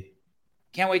crazy.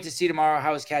 Can't wait to see tomorrow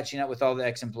how is catching up with all the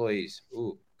ex-employees.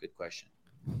 Ooh, good question.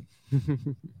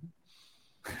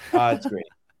 It's great.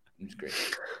 It's great.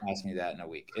 Ask me that in a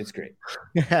week. It's great.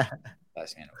 Ask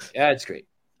me in a week. Yeah, it's great.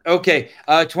 Okay,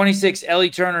 26, Ellie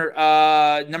Turner.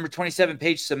 Number 27,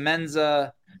 Paige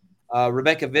Semenza.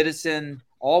 Rebecca Vidison,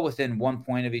 all within 1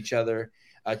 point of each other.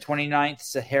 29th,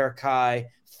 Sahar Kai.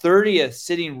 30th,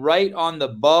 sitting right on the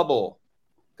bubble.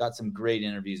 Got some great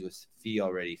interviews with Fee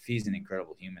already. Fee's an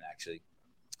incredible human, actually.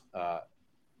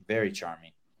 Very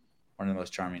charming. One of the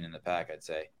most charming in the pack, I'd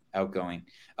say. Outgoing.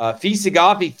 Fee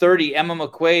Sagafi, 30. Emma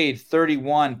McQuaid,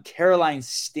 31. Caroline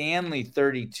Stanley,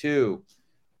 32.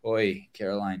 Boy,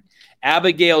 Caroline.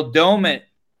 Abigail Domit,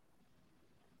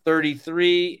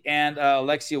 33. And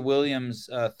Alexia Williams,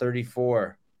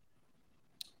 34.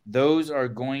 Those are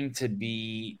going to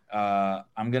be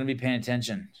I'm going to be paying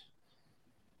attention.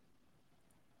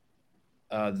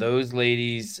 Those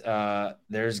ladies,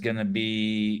 there's going to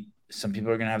be some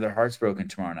people are going to have their hearts broken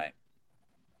tomorrow night.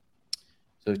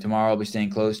 So tomorrow I'll be staying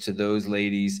close to those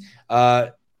ladies.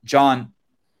 John,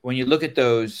 when you look at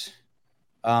those,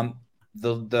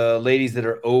 the ladies that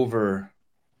are over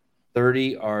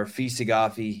 30 are Fee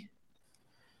Sagafi.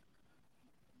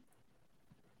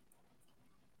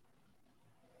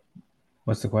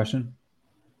 What's the question?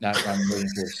 I'm waiting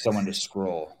for someone to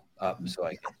scroll up so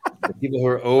I can. The people who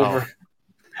are over.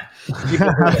 Fee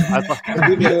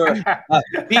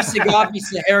Sagafi,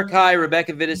 Sahar Kai,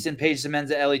 Rebecca Vidison, Paige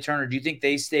Semenza, Ellie Turner. Do you think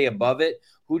they stay above it?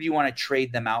 Who do you want to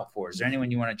trade them out for? Is there anyone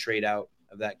you want to trade out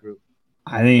of that group?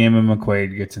 I think Emma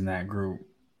McQuaid gets in that group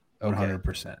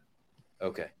 100%.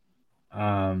 Okay.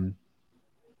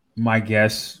 My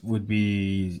guess would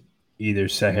be either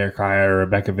Sahar Kai or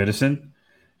Rebecca Vidison.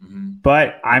 Mm-hmm.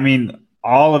 But, I mean,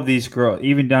 all of these girls,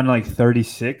 even down to like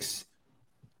 36,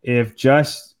 if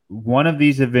just one of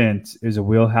these events is a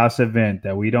wheelhouse event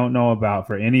that we don't know about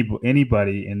for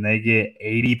anybody and they get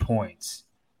 80 points,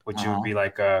 which would be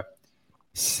like a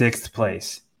 6th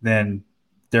place, then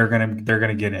they're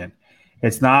gonna get in.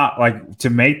 It's not like to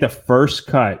make the first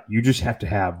cut, you just have to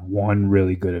have one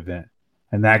really good event.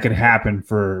 And that could happen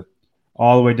for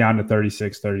all the way down to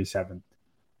 36, 37.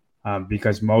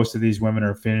 Because most of these women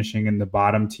are finishing in the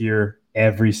bottom tier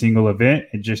every single event.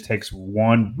 It just takes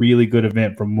one really good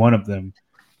event from one of them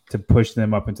to push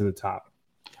them up into the top.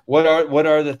 What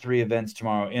are the 3 events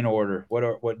tomorrow in order?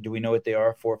 What do we know what they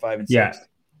are? 4, 5, and 6? Yeah,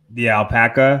 the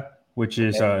alpaca, which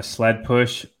is a sled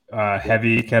push,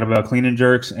 heavy kettlebell clean and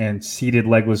jerks, and seated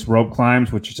legless rope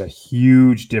climbs, which is a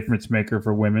huge difference maker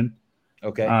for women.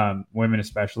 Okay, women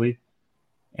especially,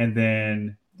 and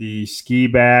then the ski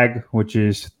bag, which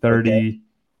is 30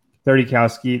 cow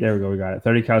ski. There we go. We got it.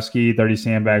 30 cow ski, 30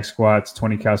 sandbag squats,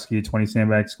 20 cow ski, 20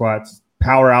 sandbag squats,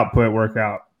 power output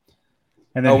workout.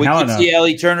 And then we could see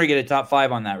Ellie Turner get a top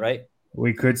 5 on that, right?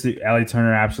 We could see Ellie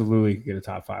Turner absolutely get a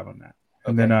top 5 on that. Okay.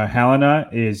 And then Helena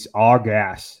is all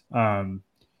gas.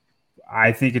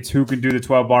 I think it's who can do the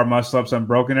 12-bar muscle-ups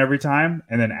unbroken every time.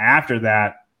 And then after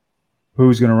that,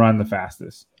 who's going to run the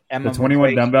fastest? Emma The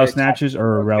 21 McQuaid dumbbell snatches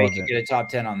are irrelevant. Get a top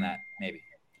 10 on that, maybe.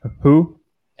 Who?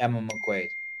 Emma McQuaid.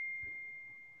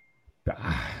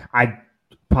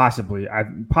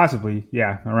 Possibly,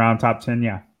 yeah, around top 10,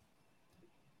 yeah.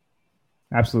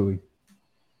 Absolutely.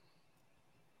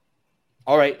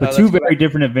 All right. But two very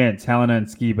different events, Helena and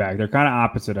ski bag. They're kind of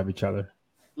opposite of each other.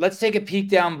 Let's take a peek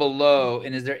down below.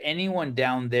 And is there anyone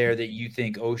down there that you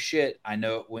think, oh shit, I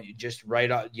know when you just right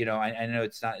off, you know, I know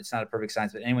it's not a perfect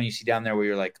science, but anyone you see down there where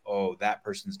you're like, oh, that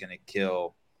person's gonna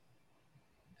kill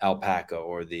Alpaca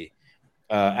or the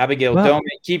Abigail Doman.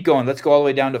 Keep going. Let's go all the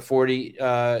way down to 40.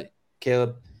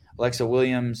 Caleb, Alexa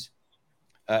Williams,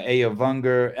 Aya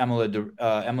Vunger,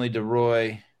 Emily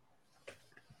DeRoy,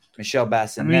 Michelle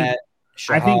Bassinet.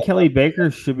 I think Kelly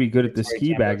Baker should be good at the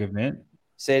ski bag event.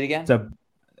 Say it again.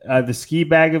 The ski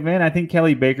bag event. I think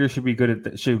Kelly Baker should be good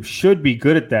at should be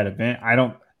good at that event. I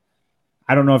don't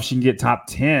know if she can get top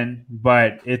 10,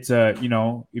 but it's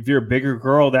if you're a bigger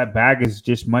girl, that bag is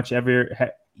just much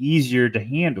easier to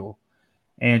handle,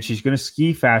 and she's going to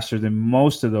ski faster than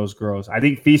most of those girls. I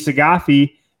think Fisa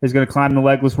Gaffi is going to climb the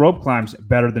legless rope climbs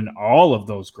better than all of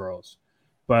those girls.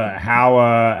 But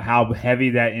how heavy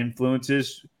that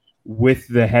influences with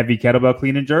the heavy kettlebell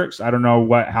clean and jerks, I don't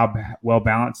know how well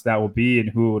balanced that will be and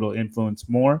who it'll influence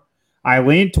more. I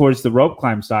lean towards the rope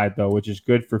climb side though, which is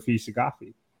good for Fisa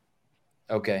Gaffi.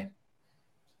 Okay.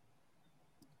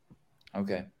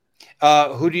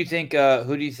 Who do you think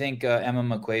Emma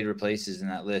McQuaid replaces in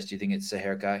that list? Do you think it's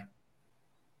Sahar Kai?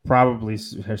 Probably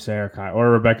Sahar Kai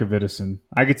or Rebecca Vidison.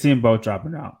 I could see them both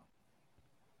dropping out.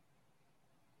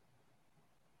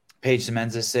 Paige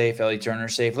Semenza safe, Ellie Turner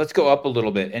safe. Let's go up a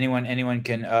little bit. Anyone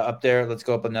can up there. Let's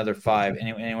go up another 5.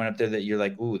 Anyone up there that you're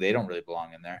like, ooh, they don't really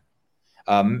belong in there.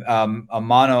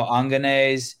 Amano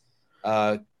Anganese.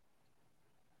 I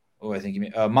think you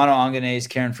mean Mano Anganese,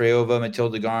 Karen Freyova,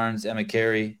 Matilda Garns, Emma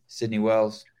Carey, Sydney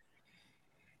Wells.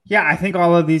 Yeah, I think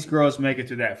all of these girls make it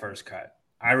through that first cut.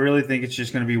 I really think it's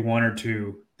just going to be one or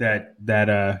two that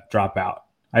drop out.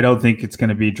 I don't think it's going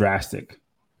to be drastic.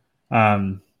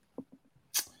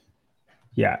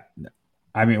 Yeah,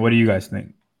 I mean, what do you guys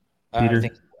think, Peter?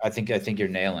 I think you're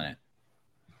nailing it.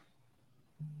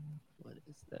 What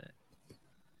is that?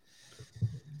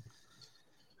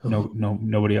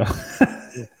 Nobody else.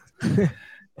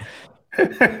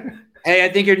 Hey, I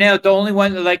think you're nailed. The only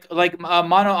one like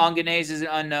Mano Anganese is an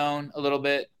unknown a little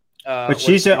bit. But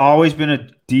she's always been a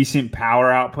decent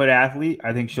power output athlete.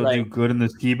 I think she'll do good in the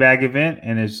ski bag event,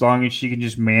 and as long as she can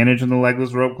just manage on the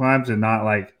legless rope climbs and not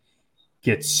like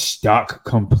get stuck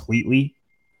completely,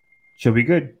 she'll be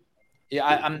good. Yeah,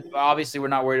 I'm obviously we're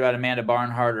not worried about Amanda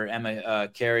Barnhart or Emma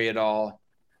Carey at all.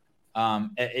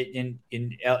 In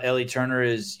Ellie Turner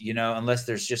is, unless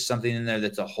there's just something in there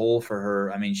that's a hole for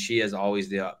her. I mean, she has always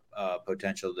the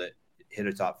potential to hit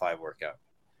a top 5 workout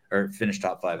or finish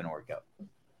top 5 in a workout.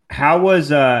 How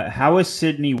was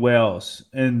Sydney Wells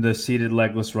in the seated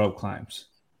legless rope climbs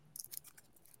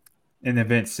in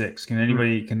event 6? Can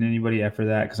anybody effort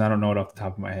that? Because I don't know it off the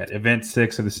top of my head. Event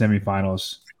 6 of the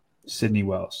semifinals, Sydney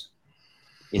Wells.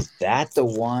 Is that the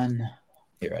one?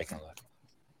 Here, I can look.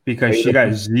 Because she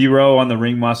got 0 on the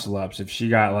ring muscle ups. If she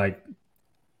got like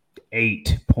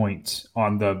 8 points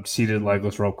on the seated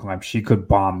legless rope climb, she could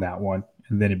bomb that one,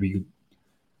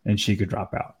 and she could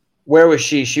drop out. Where was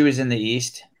she? She was in the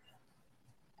East.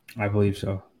 I believe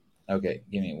so. Okay,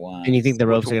 give me one. And you think the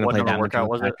ropes are going to play that workout?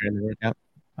 Was it? in the workout?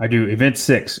 I do. Event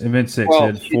 6.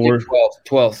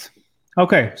 12th.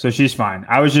 Okay, so she's fine.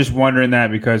 I was just wondering that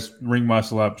because ring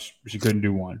muscle ups, she couldn't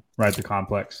do one, right? The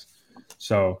complex.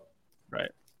 So,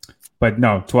 right. But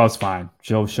no, 12's fine.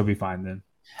 She'll be fine then.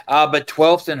 But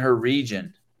 12th in her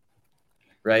region,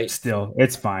 right? Still,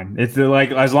 it's fine. It's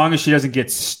like as long as she doesn't get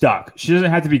stuck. She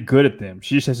doesn't have to be good at them.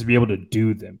 She just has to be able to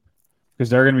do them. Because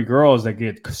there are going to be girls that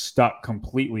get stuck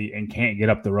completely and can't get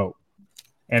up the rope.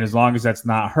 And as long as that's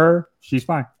not her, she's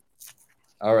fine.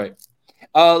 All right.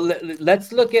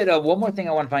 Let's look at one more thing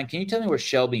I want to find. Can you tell me where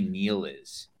Shelby Neal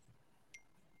is?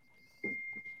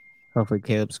 Hopefully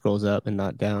Caleb scrolls up and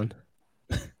not down.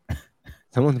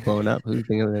 Someone's blowing up. Who's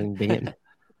dinging?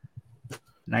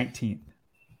 19th.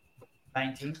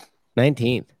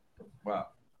 19th. Wow.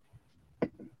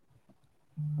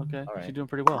 Okay. All right. She's doing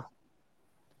pretty well.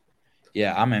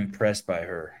 Yeah, I'm impressed by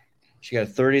her. She got a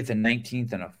 30th and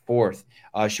 19th and a 4th.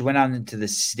 She went out into the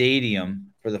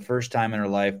stadium for the first time in her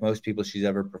life. Most people she's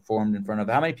ever performed in front of.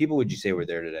 How many people would you say were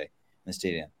there today in the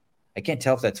stadium? I can't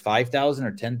tell if that's 5,000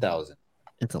 or 10,000.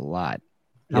 It's a lot.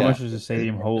 How much does the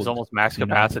stadium hold? It's almost max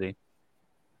capacity.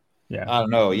 Yeah. I don't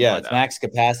know. Yeah, it's max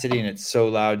capacity and it's so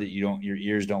loud that your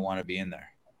ears don't want to be in there.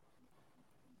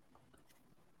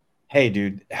 Hey,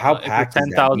 dude, how packed is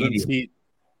that 10,000 seat?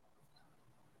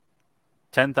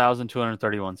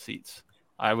 10,231 seats.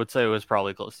 I would say it was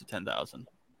probably close to 10,000.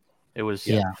 It was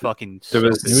fucking. There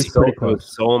was busy.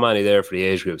 so many there for the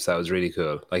age groups. That was really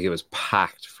cool. Like it was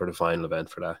packed for the final event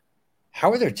for that. How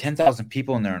are there 10,000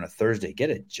 people in there on a Thursday? Get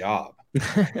a job.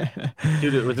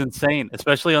 Dude, it was insane,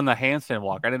 especially on the handstand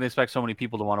walk. I didn't expect so many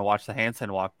people to want to watch the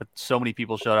handstand walk, but so many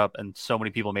people showed up and so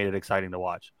many people made it exciting to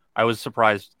watch. I was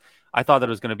surprised. I thought that it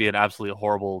was going to be an absolutely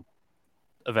horrible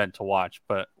event to watch,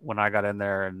 but when I got in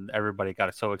there and everybody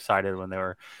got so excited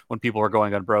when people were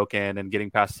going unbroken and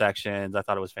getting past sections, I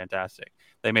thought it was fantastic.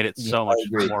 They made it so much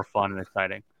more fun and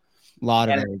exciting. A lot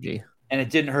of energy. And it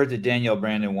didn't hurt that Danielle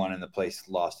Brandon won and the place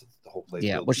lost it. The whole place.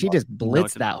 Yeah, well, she just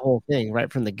blitzed that whole thing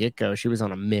right from the get-go. She was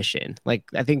on a mission. Like,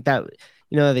 I think that,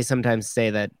 they sometimes say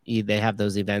that they have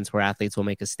those events where athletes will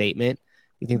make a statement.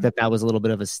 You think that was a little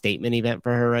bit of a statement event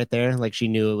for her right there? Like, she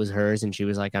knew it was hers, and she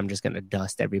was like, I'm just going to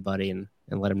dust everybody and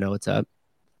let them know what's up.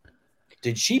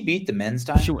 Did she beat the men's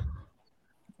time?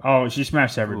 She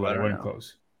smashed everybody. Wasn't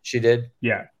close. She did?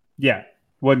 Yeah.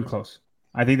 Wasn't close.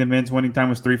 I think the men's winning time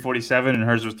was 3:47 and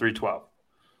hers was 3:12.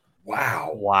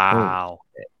 Wow.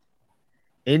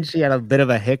 And she had a bit of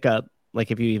a hiccup,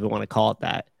 like if you even want to call it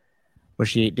that, where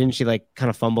didn't she like kind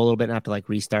of fumble a little bit and have to like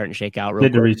restart and shake out real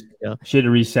quick? She had to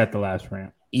reset the last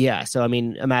ramp. Yeah. So, I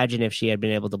mean, imagine if she had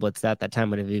been able to blitz that time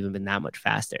would have even been that much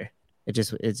faster. It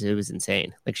was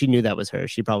insane. Like, she knew that was her.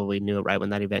 She probably knew it right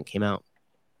when that event came out.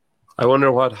 I wonder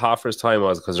what Hoffer's time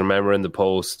was, because remember in the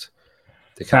post,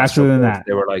 faster than that.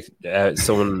 They were like,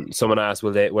 someone asked,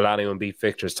 will anyone beat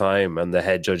Victor's time? And the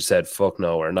head judge said, fuck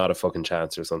no, or not a fucking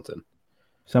chance or something.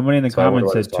 Somebody in the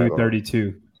comments said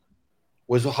 2:32.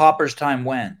 Was Hopper's time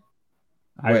when?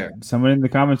 Where? Someone in the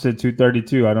comments said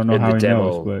 2:32. I don't know how he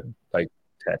knows, but like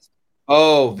test.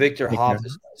 Oh, Victor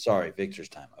Hoffer's. Sorry, Victor's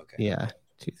time. Okay. Yeah,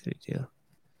 2:32.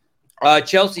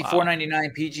 Chelsea,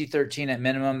 $4.99, PG-13 at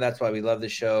minimum. That's why we love the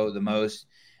show the most.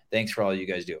 Thanks for all you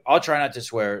guys do. I'll try not to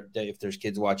swear if there's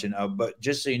kids watching. But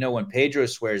just so you know, when Pedro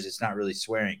swears, it's not really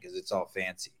swearing because it's all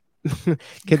fancy.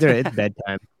 Kids it's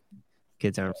bedtime.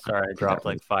 Kids aren't. Sorry, I dropped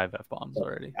like 5 F-bombs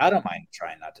already. I don't mind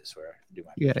trying not to swear. You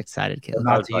got excited, kid.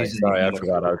 Sorry, I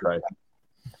forgot. I was right.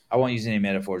 I won't use any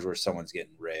metaphors where someone's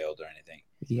getting railed or anything.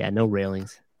 Yeah, no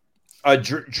railings.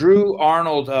 Drew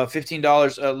Arnold,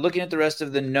 $15. Looking at the rest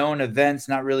of the known events,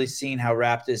 not really seeing how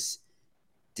Raptus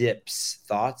dips.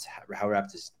 Thoughts? How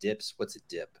Raptus dips? What's a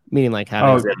dip? Meaning like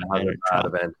how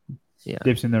event. Yeah.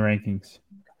 Dips in the rankings.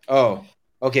 Oh,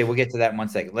 okay. We'll get to that in 1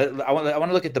 second. I want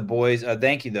to look at the boys.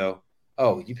 Thank you though.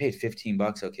 Oh, you paid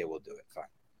 $15. Okay, we'll do it. Fine.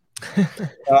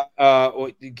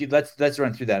 Let's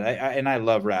run through that. I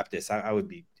love Raptus. I would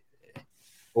be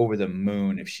over the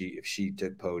moon if she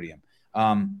took podium.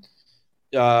 Can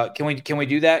we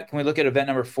do that? Can we look at event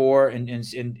number 4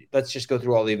 and let's just go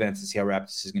through all the events and see how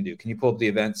Raptus is going to do? Can you pull up the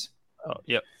events? Oh,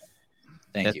 yep.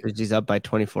 Thank you. She's up by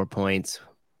 24 points.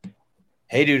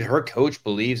 Hey, dude, her coach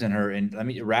believes in her, and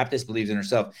Raptus believes in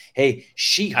herself. Hey,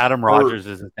 Adam Rogers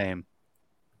is his name.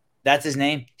 That's his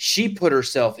name. She put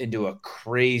herself into a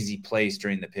crazy place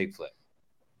during the pig flip.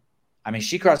 I mean,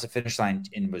 she crossed the finish line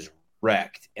and was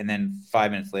wrecked, and then 5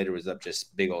 minutes later was up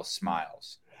just big old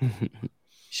smiles.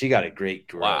 She got a great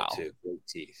grill too, great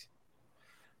teeth.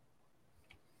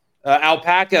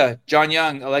 Alpaca, John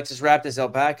Young, Alexis Raptus,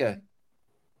 Alpaca.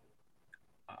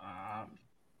 I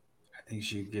think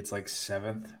she gets like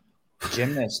 7th.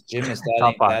 Gymnast.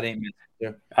 That ain't.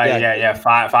 Yeah,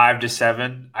 5 to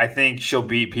 7. I think she'll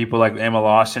beat people like Emma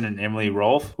Lawson and Emily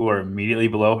Rolfe, who are immediately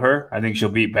below her. I think she'll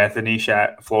beat Bethany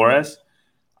Flores.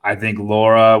 I think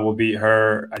Laura will beat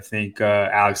her. I think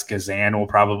Alex Kazan will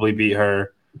probably beat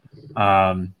her.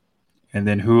 And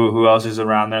then who else is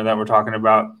around there that we're talking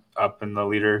about up in the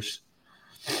leaders?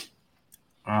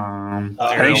 I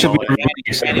think she'll beat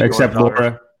except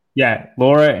Laura. Yeah,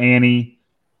 Laura and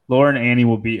Annie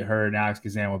will beat her, and Alex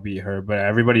Kazan will beat her. But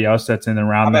everybody else that's in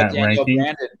around that ranking.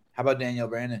 How about Danielle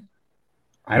Brandon?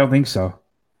 I don't think so.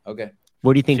 Okay.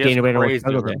 What do you think Danielle Brandon will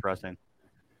struggle there?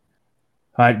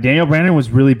 Danielle Brandon was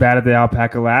really bad at the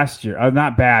Alpaca last year.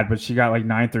 Not bad, but she got like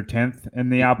 9th or 10th in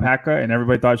the Alpaca, and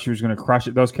everybody thought she was going to crush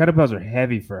it. Those kettlebells are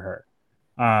heavy for her.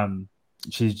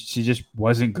 She just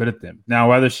wasn't good at them. Now,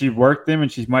 whether she worked them and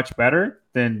she's much better,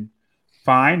 then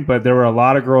fine. But there were a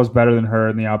lot of girls better than her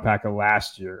in the Alpaca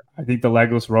last year. I think the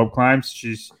legless rope climbs,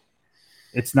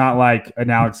 it's not like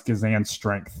an Alex Kazan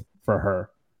strength for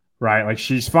her, right? Like,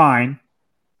 she's fine,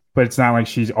 but it's not like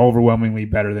she's overwhelmingly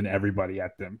better than everybody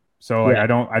at them. So,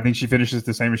 I think she finishes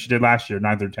the same as she did last year,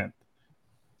 9th or 10th.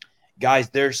 Guys,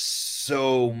 there's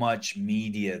so much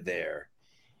media there.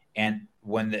 And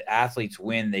when the athletes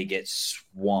win, they get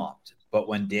swamped. But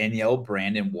when Danielle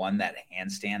Brandon won that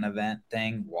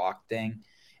handstand walk thing,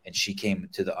 and she came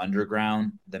to the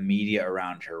underground, the media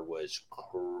around her was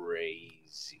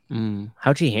crazy.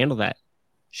 How'd she handle that?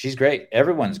 She's great.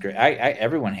 Everyone's great.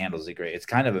 Everyone handles it great. It's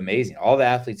kind of amazing. All the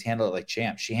athletes handle it like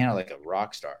champs. She handled it like a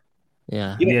rock star.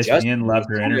 Yeah. Even Justin loved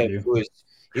her interview.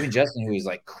 Even Justin, who was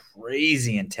like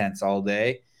crazy intense all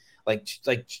day, like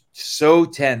so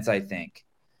tense. I think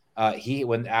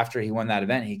after he won that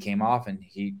event, he came off and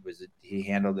he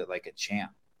handled it like a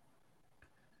champ.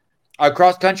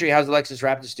 Cross country, how's Alexis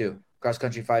Raptis do? Cross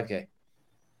country 5K.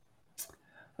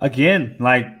 Again,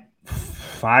 like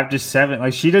 5 to 7.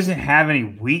 Like she doesn't have any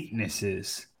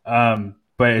weaknesses, but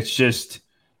it's just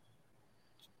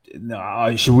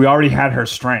we already had her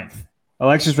strength.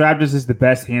 Alexis Raptis is the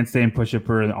best handstand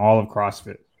push-upper in all of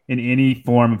CrossFit in any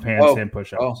form of handstand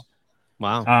push-ups. Oh.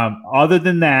 Wow. Other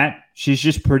than that, she's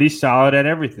just pretty solid at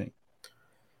everything.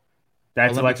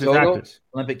 That's Alexis Raptis.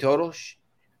 Olympic total?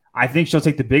 I think she'll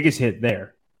take the biggest hit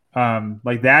there.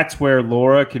 Like that's where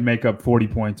Laura can make up 40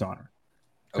 points on her.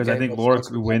 Because I think Laura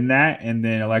could win that, and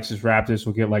then Alexis Raptis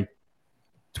will get like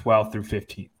 12 through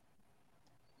 15.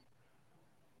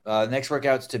 Next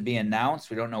workout's to be announced.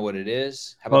 We don't know what it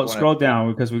is. How about scroll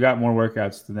down because we got more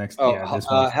workouts the next.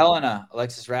 Helena,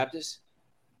 Alexis Raptis.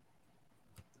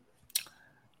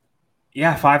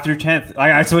 Yeah, 5 through 10th.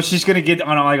 That's what she's gonna get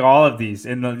on like all of these.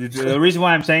 And the reason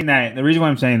why I'm saying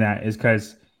that is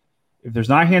because if there's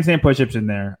not handstand push-ups in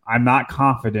there, I'm not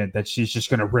confident that she's just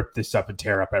gonna rip this up and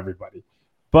tear up everybody.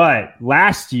 But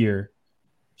last year,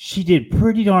 she did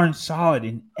pretty darn solid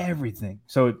in everything.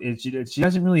 So she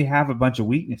doesn't really have a bunch of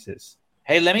weaknesses.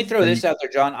 Hey, let me throw this out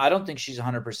there, John. I don't think she's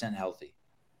 100% healthy.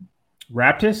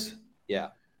 Raptis? Yeah.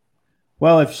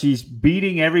 Well, if she's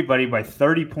beating everybody by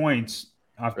 30 points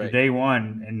after day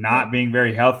one and not being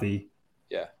very healthy.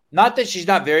 Yeah. Not that she's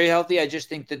not very healthy. I just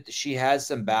think that she has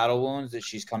some battle wounds that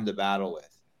she's come to battle with.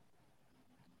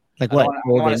 Like what? I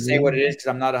don't want to say what it is because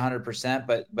I'm not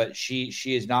 100%, but she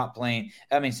is not playing.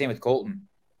 I mean, same with Colton.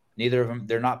 Neither of them.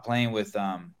 They're not playing with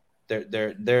They're at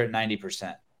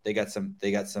 90%. They got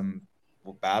some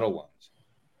battle wounds.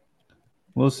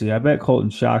 We'll see. I bet Colton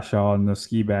Shockshaw in the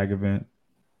ski bag event.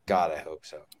 God, I hope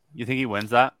so. You think he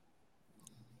wins that?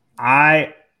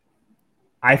 I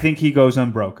think he goes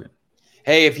unbroken.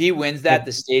 Hey, if he wins that,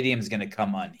 the stadium's going to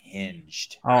come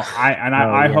unhinged.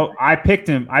 I hope I picked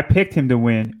him. I picked him to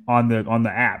win on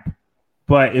the app.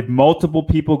 But if multiple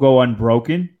people go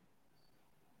unbroken,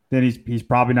 then he's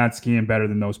probably not skiing better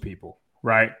than those people,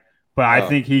 right? But I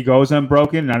think he goes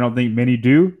unbroken, and I don't think many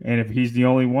do. And if he's the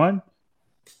only one,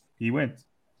 he wins.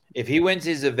 If he wins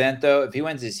his event, though, if he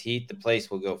wins his heat, the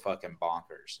place will go fucking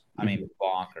bonkers. I mean,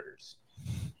 bonkers.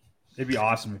 It'd be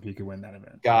awesome if he could win that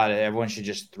event. God, everyone should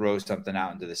just throw something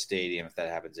out into the stadium if that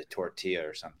happens, a tortilla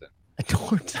or something. A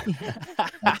tortilla.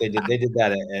 They did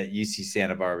that at UC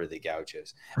Santa Barbara, the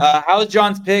Gauchos. How's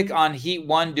John's pick on Heat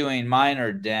 1 doing? Mine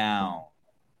are down.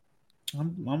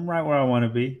 I'm right where I want to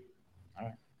be. All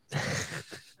right.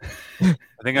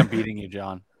 I think I'm beating you,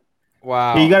 John.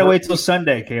 Wow. You got to wait till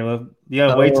Sunday, Caleb. You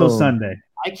got to wait till Sunday.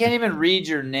 I can't even read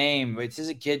your name. This is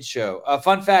a kid's show.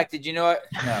 Fun fact, did you know it?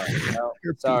 No,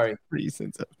 sorry.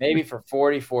 Maybe for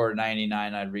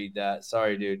 $44.99 I'd read that.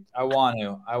 Sorry, dude. I want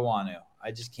to.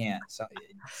 I just can't.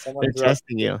 They're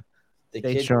testing you.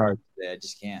 They charge. I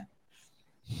just can't.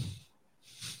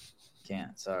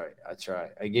 Sorry. I try.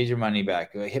 I gave your money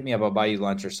back. Hit me up. I'll buy you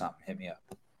lunch or something. Hit me up.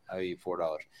 I'll give you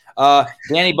 $4.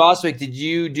 Danny Boswick, did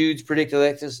you dudes predict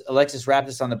Alexis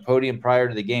Raptis on the podium prior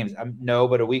to the games? No,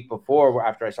 but a week before,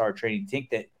 after I saw our training think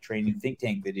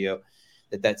tank video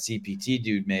that CPT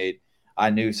dude made, I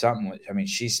knew something. I mean,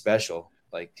 she's special.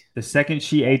 Like the second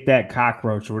she ate that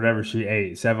cockroach or whatever she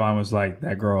ate, Sevon was like,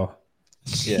 "That girl,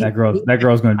 that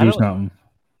girl's gonna do something."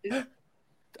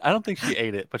 I don't think she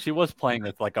ate it, but she was playing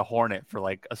with like a hornet for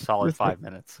like a solid 5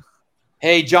 minutes.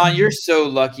 Hey, John, you're so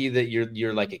lucky that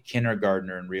you're like a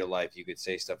kindergartner in real life. You could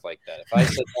say stuff like that. If I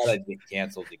said that, I'd get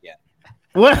canceled again.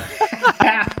 What?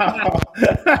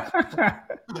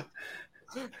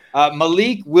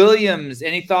 Malik Williams,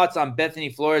 any thoughts on Bethany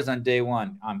Flores on day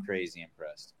one? I'm crazy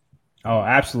impressed. Oh,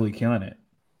 absolutely killing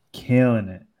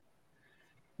it.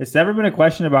 It's never been a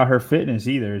question about her fitness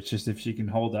either. It's just if she can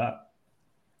hold up.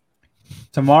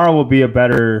 Tomorrow will be a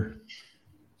better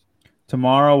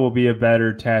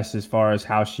test as far as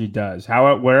how she does.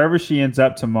 Wherever she ends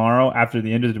up tomorrow, after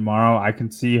the end of tomorrow, I can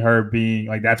see her being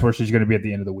like that's where she's going to be at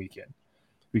the end of the weekend.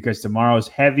 Because tomorrow is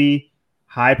heavy,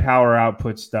 high power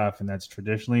output stuff, and that's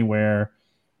traditionally where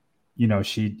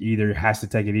she either has to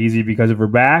take it easy because of her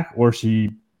back or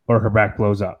her back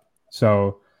blows up.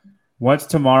 So once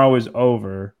tomorrow is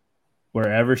over,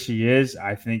 wherever she is,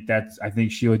 I think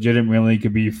she legitimately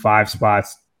could be 5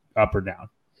 spots up or down.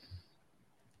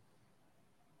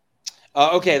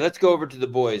 Okay, let's go over to the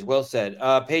boys. Well said.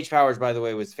 Paige Powers, by the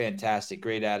way, was fantastic.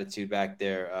 Great attitude back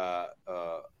there.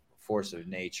 Force of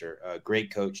nature.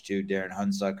 Great coach, too. Darren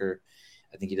Hunsucker.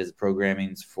 I think he does the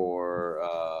programmings for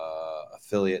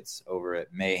affiliates over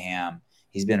at Mayhem.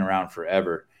 He's been around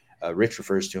forever. Rich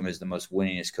refers to him as the most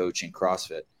winningest coach in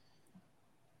CrossFit.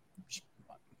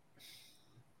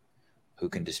 Who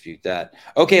can dispute that?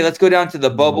 Okay, let's go down to the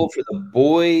bubble for the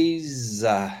boys.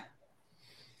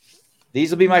 These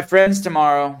will be my friends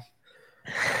tomorrow.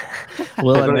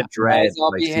 Well,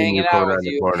 I'll be hanging out with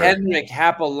you. Henrik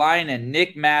Happelainen,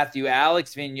 Nick Matthew,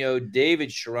 Alex Vigneault,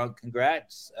 David Shrunk.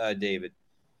 Congrats, David.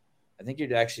 I think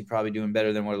you're actually probably doing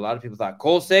better than what a lot of people thought.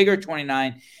 Cole Sager,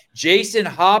 29. Jason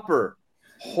Hopper.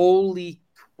 Holy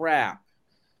crap.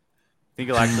 Think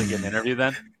you'll actually get an interview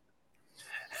then?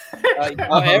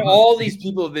 All these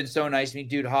people have been so nice to me.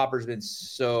 Dude, Hopper's been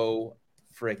so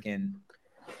freaking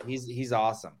 – he's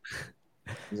awesome.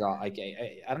 He's all like,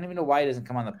 I don't even know why he doesn't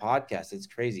come on the podcast. It's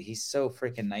crazy. He's so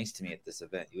freaking nice to me at this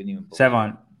event. You wouldn't even believe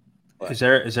Sevon,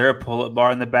 it. Is there a pull-up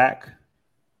bar in the back?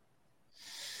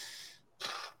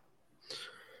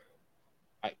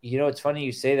 It's funny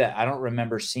you say that. I don't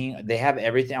remember seeing – they have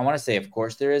everything. I want to say, of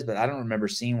course there is, but I don't remember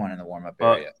seeing one in the warm-up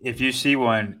area. If you see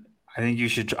one, I think you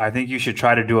should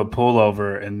try to do a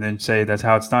pullover and then say that's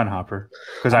how it's done, Hopper.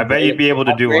 Because I bet you'd be able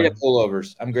to do one. I'm great at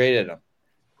pullovers. I'm great at them.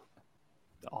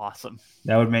 Awesome.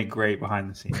 That would make great behind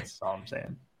the scenes. That's all I'm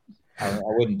saying. I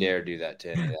wouldn't dare do that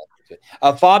to any of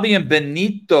that. Fabian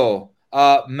Benito,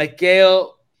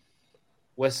 Mikhail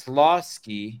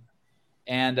Weslowski,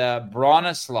 and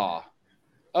Bronislaw.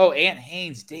 Oh, Ant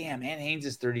Haynes. Damn, Ant Haynes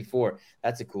is 34.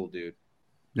 That's a cool dude.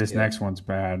 This next one's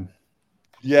bad.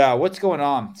 Yeah, what's going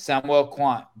on? Samuel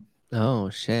Quant. Oh,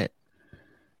 shit.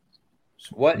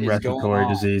 What is going on? Respiratory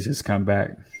disease has come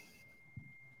back.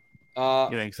 You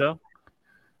think so?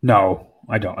 No,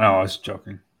 I don't. No, I was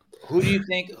joking. Who do you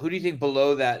think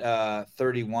below that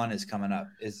 31 is coming up?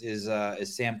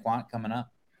 Is Sam Quant coming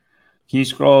up? Can you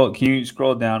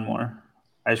scroll down more?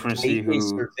 I just want to see who.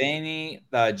 Cervini,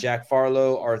 Jack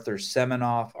Farlow, Arthur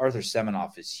Semenoff. Arthur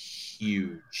Semenoff is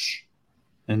huge.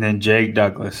 And then Jake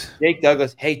Douglas.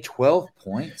 Hey, 12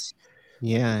 points.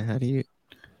 Yeah, how do you?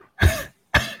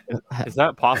 Is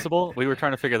that possible? We were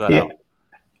trying to figure that out.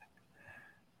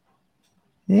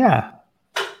 Yeah.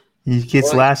 He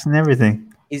gets last in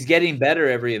everything. He's getting better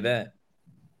every event.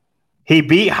 He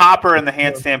beat Hopper in the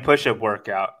handstand push-up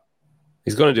workout.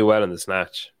 He's going to do well in the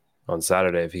snatch on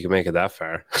Saturday if he can make it that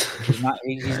far. He's not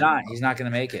going to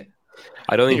make it.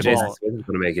 I don't think Jason Smith is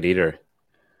going to make it either.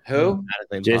 Who?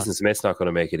 Jason Smith's not going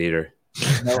to make it either.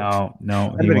 No,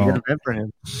 That'd be a good event for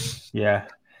him. Yeah.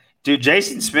 Dude,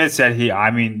 Jason Smith said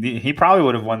he probably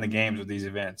would have won the games with these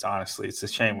events, honestly. It's a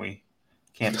shame we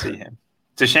can't see him.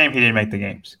 It's a shame he didn't make the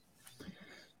games.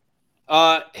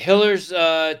 Hiller's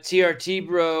TRT,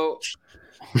 bro.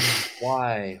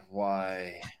 Why?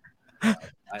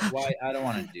 I don't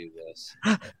want to do this.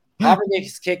 Hopper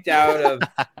gets kicked out of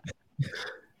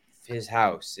his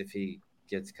house if he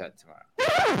gets cut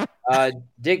tomorrow.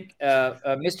 Dick,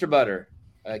 Mr. Butter,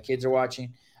 kids are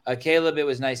watching. Caleb, it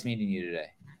was nice meeting you today.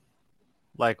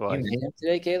 Likewise. You met him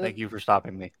today, Caleb? Thank you for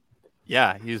stopping me.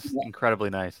 Yeah, he's incredibly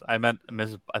nice. I met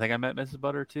Mrs.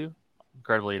 Butter too.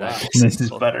 Incredibly nice.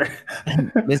 Mrs. Butter.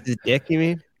 Mrs. Dick, you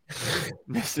mean?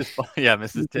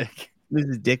 Mrs. Dick.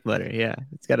 Mrs. Dick Butter, yeah.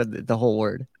 It's got the whole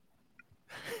word.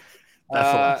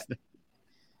 That's the last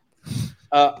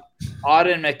name.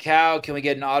 Auden Macau, can we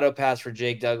get an auto pass for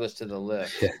Jake Douglas to the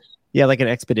lift? Yeah, like an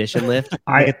expedition lift.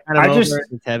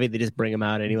 It's heavy. They just bring him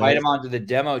out anyway. Invite him onto the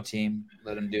demo team.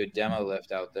 Let him do a demo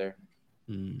lift out there.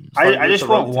 I just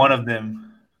want one of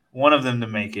them to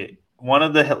make it. One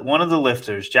of the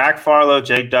lifters, Jack Farlow,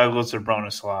 Jake Douglas, or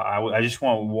Bronislaw. I just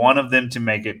want one of them to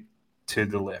make it to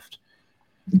the lift.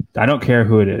 I don't care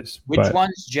who it is. Which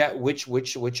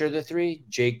are the three?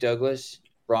 Jake Douglas,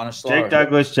 Bronislaw. Jake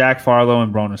Douglas, Jack Farlow,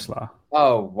 and Bronislaw.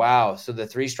 Oh wow! So the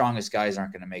three strongest guys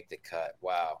aren't going to make the cut.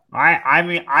 Wow. I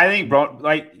think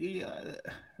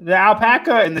the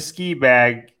alpaca and the ski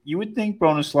bag. You would think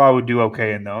Bronislaw would do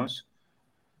okay in those.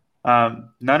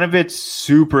 None of it's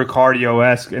super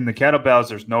cardio-esque. In the kettlebells,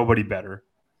 there's nobody better.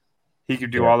 He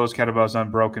could do all those kettlebells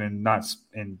unbroken and not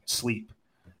in sleep.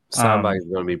 Sandbag is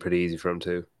going to be pretty easy for him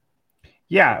too.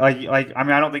 Yeah, I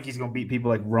don't think he's going to beat people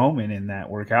like Roman in that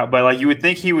workout, but you would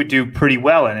think he would do pretty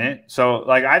well in it. So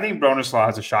I think Bronislaw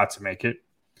has a shot to make it.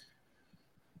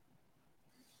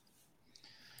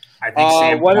 I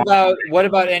think What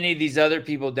about any of these other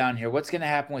people down here? What's going to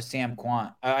happen with Sam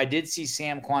Quant? I did see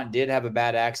Sam Quant did have a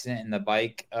bad accident in the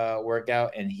bike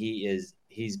workout, and he's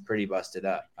pretty busted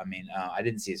up. I mean, I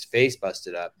didn't see his face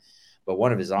busted up, but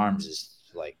one of his arms is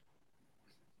like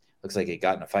looks like he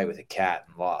got in a fight with a cat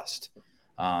and lost.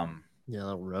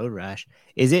 Road rash.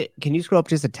 Is it? Can you scroll up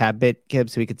just a tad bit, Kip,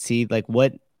 so we could see like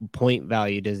what point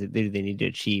value do they need to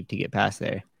achieve to get past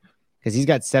there? Because he's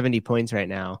got 70 points right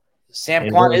now. Sam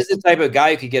Quant is the type of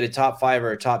guy who could get a top 5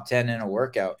 or a top 10 in a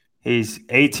workout. He's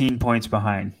 18 points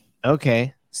behind.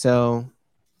 Okay, so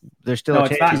there's still no, a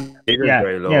chance.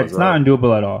 It's not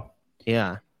undoable at all.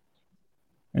 Yeah.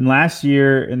 And last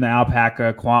year in the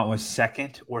Alpaca, Quant was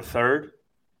second or third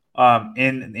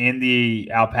in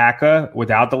the Alpaca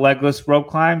without the legless rope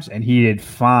climbs, and he did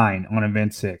fine on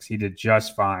Event 6. He did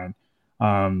just fine.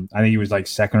 I think he was like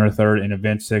second or third in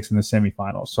Event 6 in the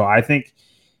semifinals. So I think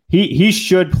he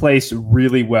should place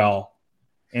really well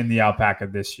in the Alpaca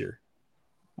this year.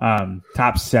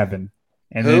 Top 7.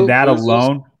 And then that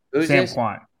alone, Sam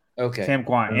Quant. Okay. Sam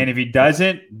Quant. And if he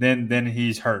doesn't, then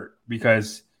he's hurt,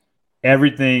 because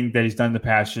everything that he's done in the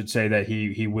past should say that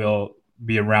he will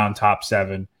be around top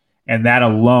 7. And that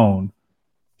alone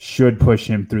should push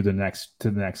him through the next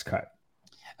cut.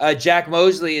 Jack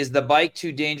Mosley, is the bike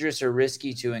too dangerous or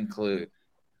risky to include?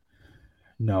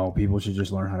 No, people should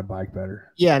just learn how to bike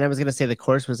better. Yeah, and I was going to say the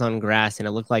course was on grass, and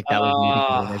it looked like that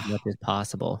was mitigated as much as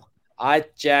possible.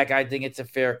 Jack, I think it's a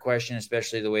fair question,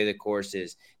 especially the way the course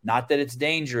is. Not that it's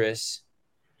dangerous.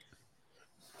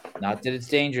 But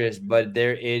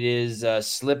it is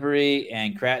slippery,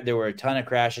 and there were a ton of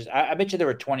crashes. I bet you there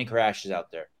were 20 crashes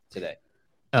out there today.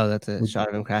 Oh, that's a shot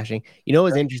of him crashing. You know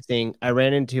what was interesting? I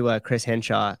ran into Chris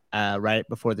Henshaw right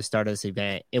before the start of this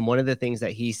event. And one of the things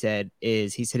that he said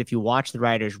if you watch the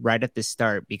riders right at the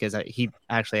start, because I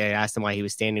asked him why he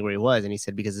was standing where he was. And he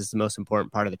said, because it's the most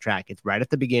important part of the track. It's right at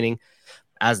the beginning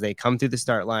as they come through the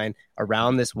start line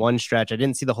around this one stretch. I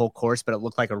didn't see the whole course, but it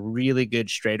looked like a really good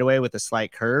straightaway with a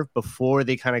slight curve before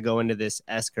they kind of go into this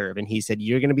S curve. And he said,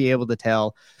 you're going to be able to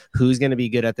tell who's going to be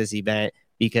good at this event,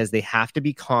 because they have to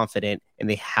be confident and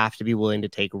they have to be willing to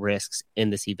take risks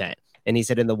in this event. And he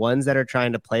said, in the ones that are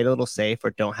trying to play it a little safe or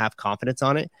don't have confidence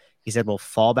on it, he said, will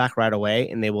fall back right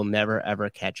away and they will never, ever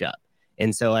catch up.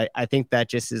 And so I think that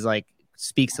just is like,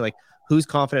 speaks to like who's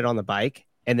confident on the bike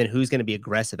and then who's going to be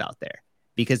aggressive out there.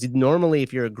 Because normally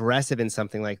if you're aggressive in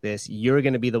something like this, you're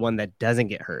going to be the one that doesn't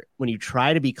get hurt. When you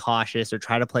try to be cautious or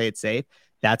try to play it safe,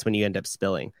 that's when you end up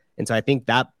spilling. And so I think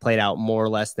that played out more or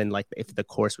less than like if the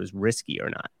course was risky or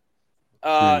not.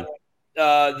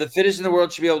 The fittest in the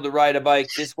world should be able to ride a bike.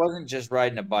 This wasn't just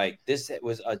riding a bike. This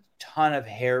was a ton of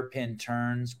hairpin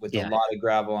turns with a lot of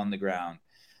gravel on the ground.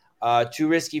 Too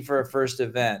risky for a first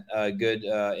event.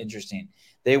 Interesting.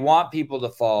 They want people to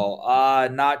fall.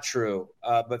 Not true,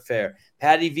 but fair.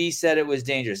 Patty V said it was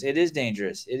dangerous. It is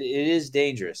dangerous. It is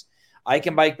dangerous. I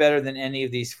can bike better than any of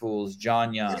these fools.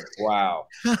 John Young. Wow.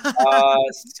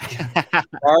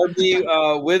 Barbie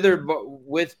Wither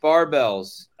with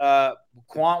barbells.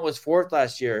 Quant was 4th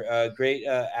last year. Great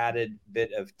added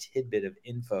tidbit of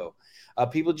info.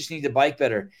 People just need to bike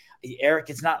better.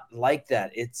 Eric, it's not like that.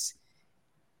 It's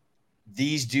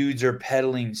these dudes are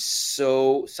pedaling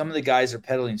some of the guys are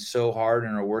pedaling so hard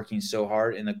and are working so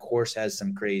hard, and the course has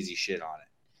some crazy shit on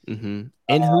it. Mm-hmm.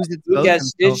 And who's it? Who gets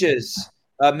stitches?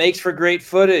 Makes for great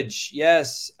footage.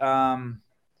 Yes. I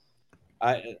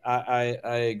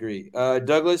agree.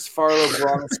 Douglas Farlow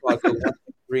Bronislaw go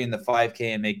 1-3 in the 5K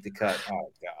and make the cut.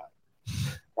 Oh God.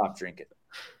 Stop drinking.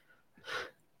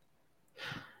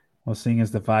 Well, seeing as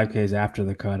the 5K is after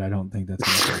the cut, I don't think that's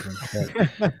going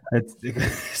to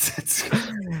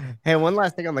happen. Hey, one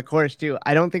last thing on the course too.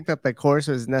 I don't think that the course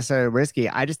was necessarily risky.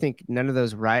 I just think none of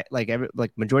those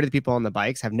majority of the people on the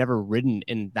bikes have never ridden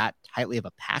in that tightly of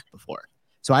a pack before.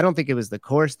 So I don't think it was the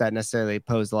course that necessarily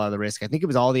posed a lot of the risk. I think it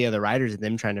was all the other riders and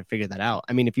them trying to figure that out.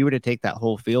 I mean, if you were to take that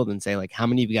whole field and say, like, how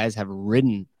many of you guys have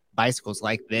ridden bicycles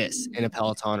like this in a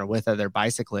peloton or with other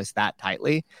bicyclists that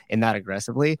tightly and that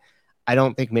aggressively, I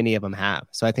don't think many of them have.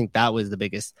 So I think that was the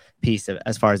biggest piece of,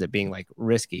 as far as it being like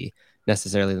risky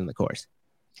necessarily than the course.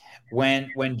 When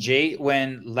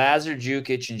Lazar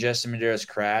Jukic and Justin Medeiros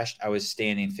crashed, I was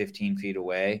standing 15 feet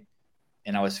away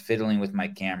and I was fiddling with my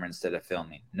camera instead of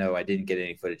filming. No, I didn't get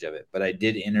any footage of it, but I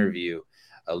did interview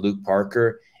Luke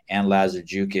Parker and Lazar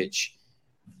Jukic,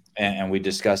 and we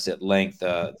discussed at length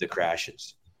the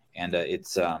crashes. And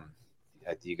it's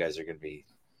you guys are going to be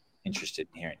interested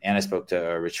in hearing. And I spoke to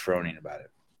Rich Froning about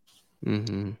it.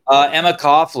 Mm-hmm. Emma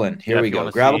Coughlin. Here we go.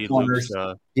 Gravel corners.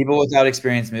 Luke's, People without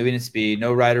experience moving at speed.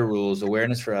 No rider rules.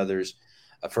 Awareness for others.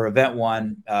 For event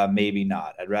 1, maybe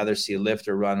not. I'd rather see a lift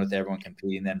or run with everyone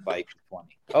competing than bike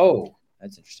 20. Oh,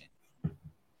 that's interesting.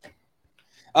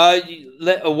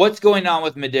 What's going on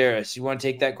with Medeiros? You want to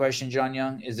take that question, John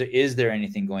Young? Is there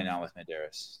anything going on with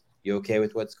Medeiros? You okay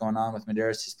with what's going on with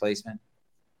Medeiros' his placement?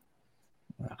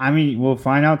 I mean, we'll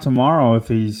find out tomorrow if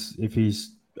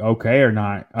he's okay or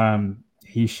not.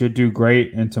 He should do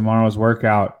great in tomorrow's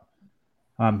workout.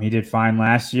 He did fine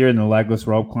last year, and the legless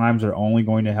rope climbs are only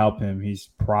going to help him.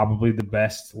 He's probably the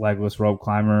best legless rope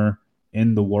climber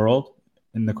in the world,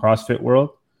 in the CrossFit world.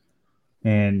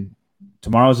 And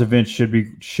tomorrow's event should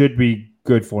be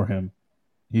good for him.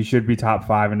 He should be top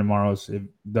 5 in tomorrow's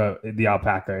the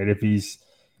Alpaca. And if he's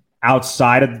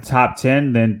outside of the top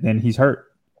 10, then he's hurt.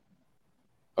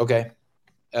 Okay.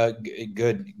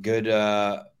 Good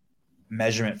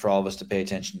measurement for all of us to pay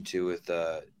attention to with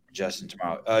Justin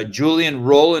tomorrow. Julian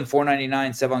Roland,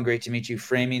 499. Sevon, great to meet you.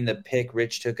 Framing the pic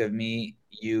Rich took of me,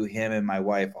 you, him, and my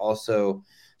wife. Also,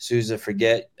 Souza,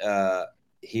 forget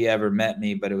he ever met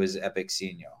me, but it was epic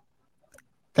seeing you.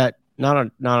 That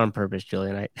not on purpose,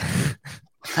 Julian.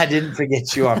 I didn't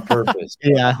forget you on purpose.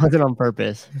 Yeah, it wasn't on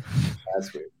purpose.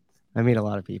 That's weird. I meet a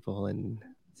lot of people, and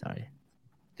sorry.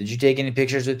 Did you take any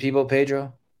pictures with people,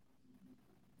 Pedro?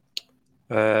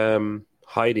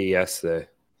 Heidi yesterday.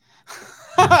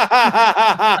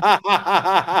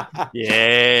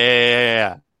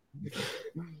 Yeah.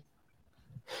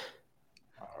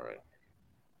 All right.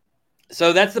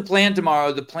 So that's the plan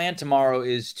tomorrow. The plan tomorrow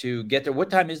is to get there. What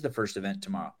time is the first event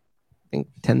tomorrow? I think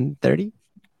 10:30.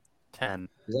 10.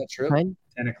 Is that true? 9?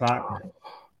 10 o'clock.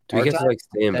 Do we get to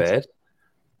stay in bed?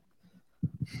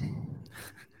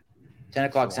 10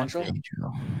 o'clock Central?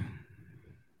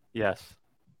 Yes.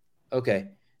 Okay.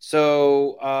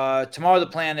 So tomorrow the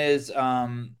plan is,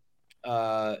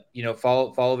 follow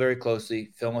very closely,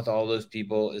 film with all those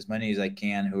people, as many as I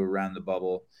can who are around the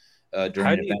bubble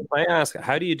during the event. I ask,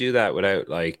 how do you do that without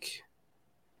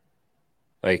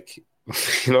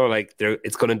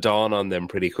it's going to dawn on them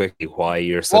pretty quickly why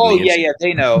you're suddenly. Oh yeah,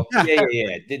 they know.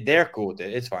 Yeah. They're cool with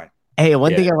it. It's fine. Hey,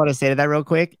 one thing I want to say to that real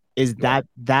quick is that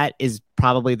is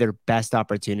probably their best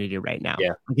opportunity right now.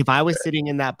 Yeah. Like if I was sitting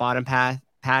in that bottom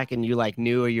pack and you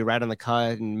knew, or you're right on the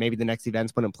cut and maybe the next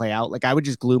events wouldn't play out, I would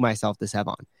just glue myself to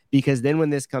Sevon, because then when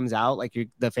this comes out,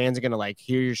 the fans are going to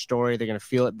hear your story. They're going to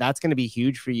feel it. That's going to be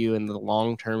huge for you in the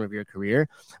long term of your career,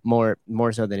 more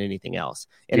so than anything else.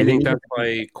 And do you think that's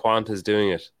why Quant is doing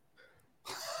it?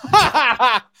 He's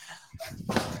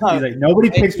like, nobody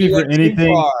picks me for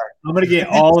anything. I'm going to get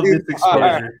all of this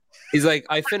exposure. He's like,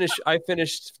 I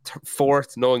finished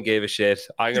fourth. No one gave a shit.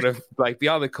 I'm gonna be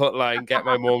on the cut line, get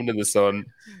my moment in the sun.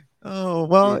 Oh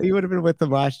well, you would have been with them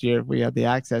last year if we had the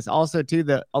access. Also, too,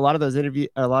 a lot of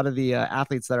the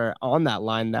athletes that are on that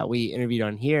line that we interviewed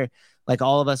on here,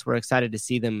 all of us were excited to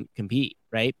see them compete,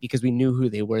 right? Because we knew who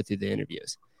they were through the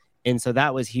interviews, and so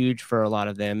that was huge for a lot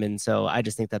of them. And so I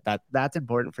just think that's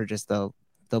important for just the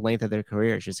length of their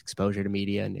career. It's just exposure to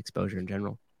media and exposure in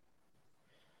general.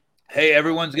 Hey,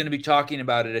 everyone's going to be talking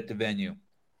about it at the venue.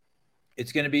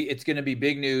 It's going to be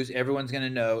big news. Everyone's going to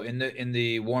know in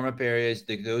the warm-up areas,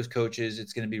 those coaches.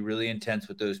 It's going to be really intense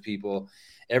with those people.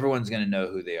 Everyone's going to know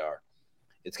who they are.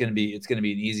 It's going to be an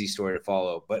easy story to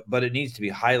follow, but it needs to be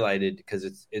highlighted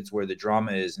because it's where the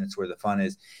drama is and it's where the fun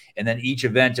is. And then each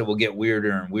event it will get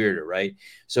weirder and weirder, right?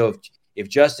 So if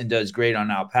Justin does great on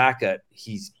Alpaca,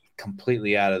 he's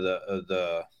completely out of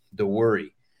the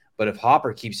worry. But if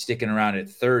Hopper keeps sticking around at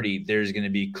 30, there's going to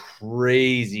be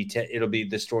crazy.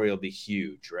 The story will be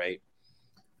huge, right?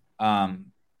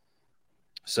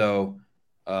 So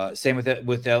same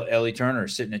with Ellie Turner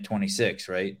sitting at 26,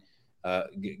 right?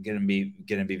 Going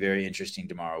to be very interesting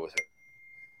tomorrow with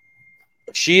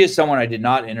her. She is someone I did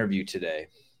not interview today,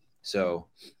 so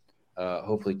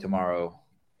hopefully tomorrow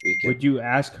we can. Would you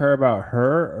ask her about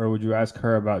her, or would you ask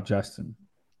her about Justin?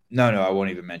 No, I won't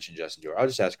even mention Justin to her. I'll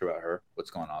just ask her about her. What's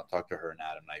going on? I'll talk to her and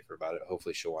Adam Knifer about it.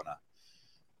 Hopefully she'll want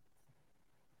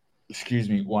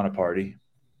to party.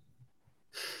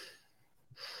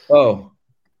 Oh.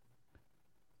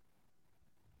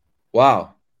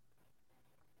 Wow.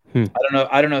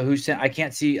 I don't know who sent. I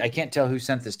can't tell who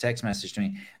sent this text message to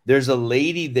me. There's a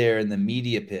lady there in the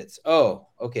media pits. Oh,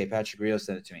 okay. Patrick Rio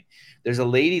sent it to me. There's a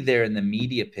lady there in the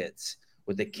media pits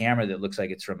with a camera that looks like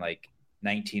it's from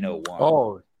 1901.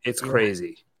 Oh, it's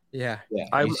crazy. Yeah.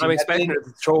 I'm expecting her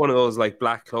to throw one of those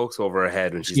black cloaks over her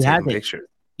head when she's taking pictures.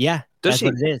 Yeah. Does she?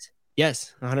 What it is.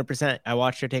 Yes, 100%. I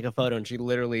watched her take a photo and she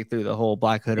literally threw the whole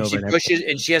black hood over. She pushes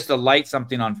and she has to light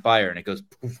something on fire and it goes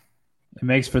poof. It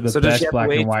makes for the best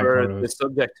black and white photos. The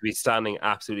subject to be standing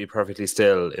absolutely perfectly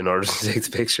still in order to take the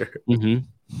picture. Mm-hmm.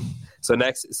 So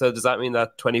does that mean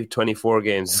that 2024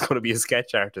 games is going to be a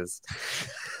sketch artist?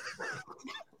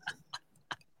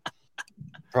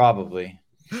 Probably.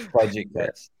 Budget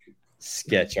cuts.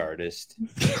 Sketch artist.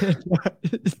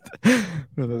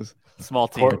 Small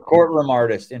team. Courtroom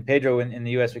artist. And Pedro, in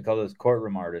the US, we call those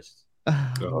courtroom artists.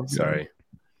 Oh, sorry.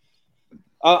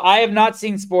 I have not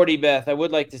seen Sporty Beth. I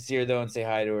would like to see her, though, and say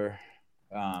hi to her.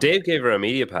 Dave gave her a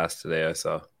media pass today, I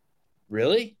saw.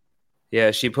 Really?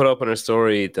 Yeah, she put up on her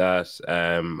story that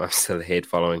I'm still hate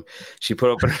following. She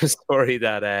put up on her story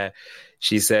that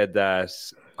she said that,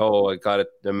 I got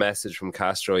a message from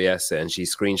Castro yesterday, and she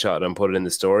screenshot and put it in the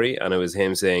story, and it was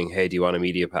him saying, "Hey, do you want a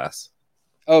media pass?"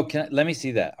 Oh, let me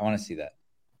see that. I want to see that.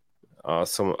 I'll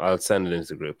send it into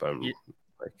the group.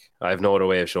 I have no other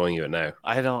way of showing you it now.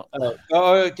 I don't.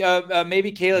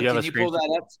 Maybe Caleb, can you pull screenshot?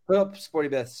 that up? Put up Sporty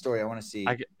Beth's story. I want to see.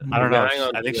 I don't know. Hang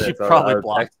on I think 2 she minutes. probably I'll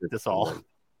blocked text it this to all. you.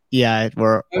 Yeah,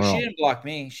 She didn't block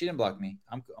me. She didn't block me.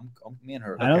 I'm me and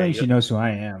her. I don't Okay, think she knows who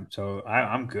I am, so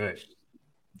I'm good.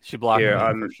 She blocked Here,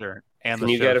 me for sure. And Can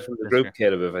the you get it show's from the Instagram. group,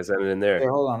 Caleb, if I send it in there? Here,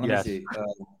 hold on. Let Yes. me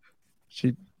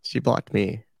see. she blocked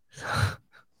me.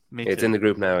 Me It's too. in the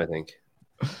group now, I think.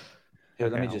 Here,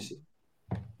 let me Okay. just see.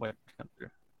 Wait, come through.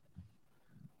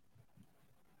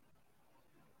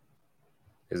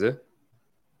 Is it?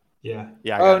 Yeah.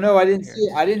 Yeah. Oh no, I didn't see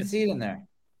it. I didn't see it in there.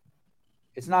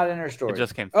 It's not in her story. It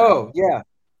just came through. Oh yeah.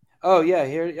 Oh yeah.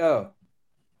 Here. Oh.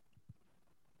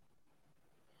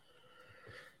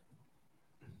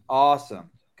 Awesome.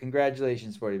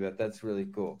 Congratulations, Sporty Beth. That's really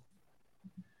cool.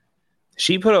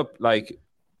 She put up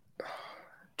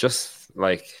just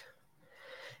like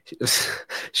she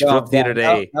put up the other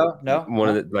day. No. One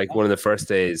of the first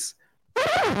days.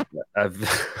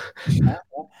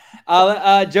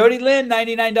 Jody Lynn,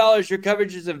 $99. Your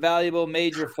coverage is invaluable.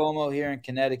 Major FOMO here in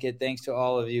Connecticut. Thanks to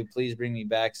all of you. Please bring me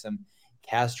back some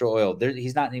castor oil.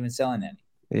 He's not even selling any.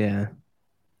 Yeah.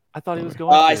 I thought he was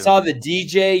going. I saw the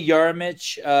DJ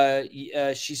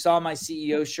Yarmich. She saw my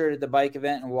CEO shirt at the bike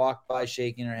event and walked by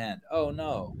shaking her hand. Oh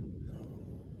no,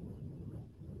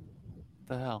 What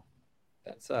the hell?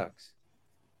 that sucks.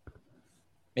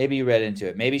 Maybe you read into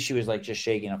it. Maybe she was like just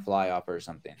shaking a fly off or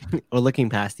something. Or looking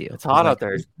past you. It's hot out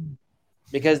there.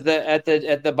 Because at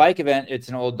the bike event, it's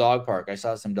an old dog park. I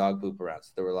saw some dog poop around,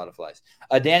 so there were a lot of flies.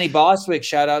 Danny Boswick,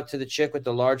 shout out to the chick with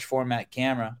the large format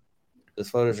camera. Those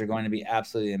photos are going to be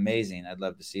absolutely amazing. I'd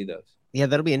love to see those. Yeah,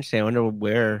 that'll be interesting. I wonder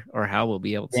where or how we'll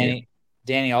be able to see it.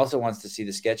 Danny also wants to see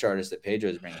the sketch artist that Pedro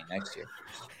is bringing next year.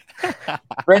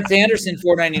 Brent Sanderson,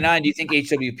 $4.99. Do you think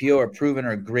HWPO are proven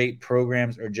are great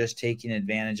programs or just taking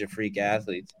advantage of freak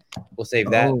athletes? We'll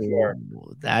save that for.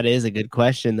 That is a good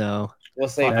question, though. We'll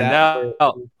save And that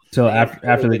now, Till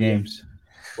after the games.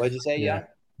 What'd you say? Yeah.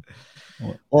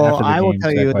 Well, After the I will games,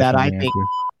 tell you that question I will think.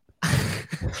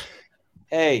 answer.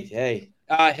 Hey.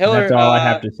 Hiller. That's all I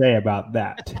have to say about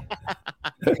that.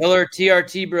 Hiller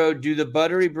TRT bro. Do the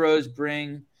Buttery Bros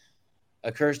bring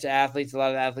a curse to athletes? A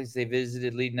lot of athletes they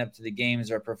visited leading up to the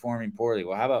games are performing poorly.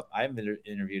 Well, how about I've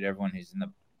interviewed everyone who's in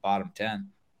the bottom 10.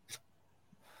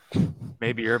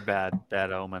 maybe you're bad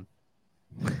omen.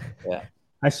 Yeah.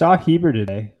 I saw Heber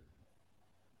today.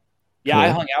 Yeah, Cool. I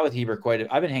hung out with Heber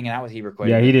I've been hanging out with Heber quite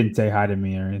a Yeah, bit. he didn't say hi to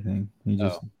me or anything.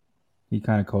 He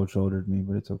kind of cold shouldered me,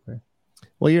 but it's okay.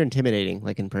 Well, you're intimidating,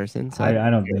 like in person. So I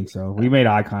don't think so. We made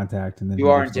eye contact, and then You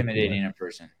he are just looked intimidating away. in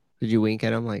person. did you wink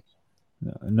at him? Like,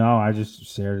 No, I just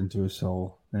stared into his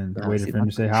soul and Oh, waited see, for him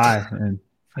to say hi, and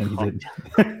he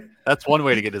didn't. That's one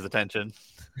way to get his attention.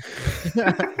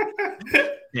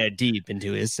 yeah, deep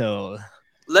into his soul.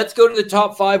 Let's go to the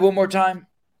top 5 one more time.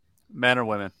 Men or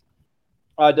women?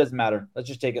 It doesn't matter. Let's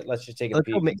just take it. Let's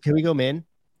go, can we go men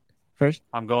first?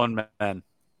 I'm going men.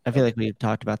 I feel like we've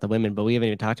talked about the women, but we haven't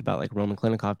even talked about like Roman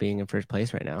Klinikov being in first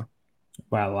place right now.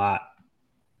 By a lot.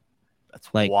 That's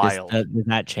Like, wild. does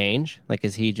that change? Like,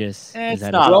 is he just? It's is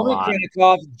that not a Roman lot.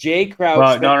 Klinikov, Jay Crouch.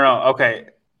 Well, no. Okay,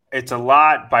 it's a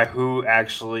lot by who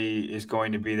actually is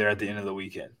going to be there at the end of the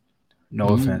weekend. No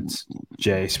offense,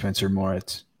 Jay Spencer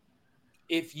Moritz.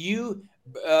 If you,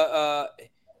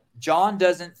 John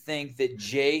doesn't think that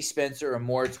Jay Spencer or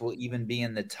Moritz will even be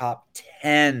in the top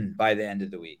 10 by the end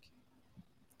of the week.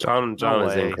 John No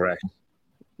is way. incorrect.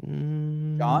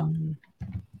 John?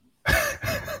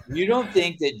 You don't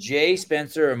think that Jay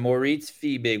Spencer or Moritz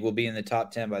Fiebig will be in the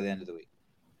top 10 by the end of the week?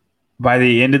 By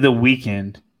the end of the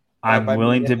weekend, I'm by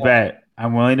willing to the- bet.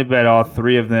 I'm willing to bet all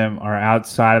 3 of them are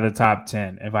outside of the top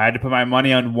 10. If I had to put my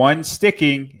money on one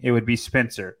sticking, it would be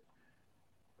Spencer.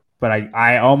 But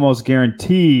I almost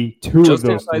guarantee 2 Just of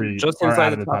those inside, 3 just are inside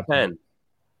out of the top 10.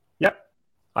 Yep.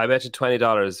 I bet you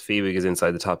 $20 Phoebe is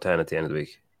inside the top 10 at the end of the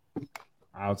week.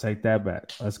 I'll take that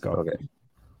bet. Let's go. Okay.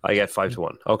 I get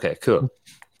 5-1. Okay, cool.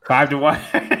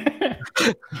 5-1.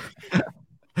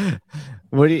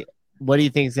 What do you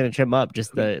think is going to trim up?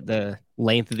 Just the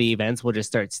length of the events will just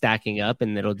start stacking up,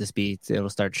 and it'll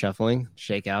start shuffling,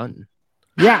 shake out.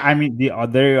 Yeah, I mean, they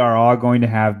are all going to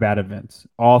have bad events.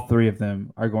 All three of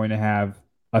them are going to have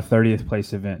a 30th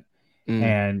place event.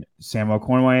 And Samuel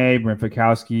Cornway, Brent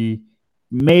Fikowski,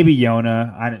 maybe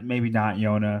Yona, maybe not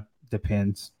Yona,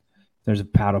 depends. There's a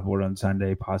paddleboard on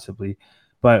Sunday, possibly.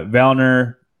 But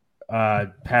Vellner,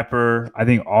 Pepper, I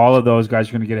think all of those guys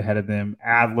are going to get ahead of them.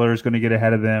 Adler's going to get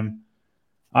ahead of them.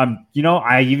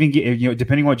 I even get,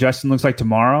 depending on what Justin looks like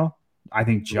tomorrow, I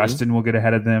think Justin will get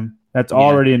ahead of them. That's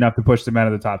already enough to push them out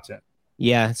of the top 10.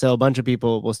 Yeah, so a bunch of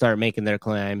people will start making their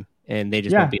climb, and they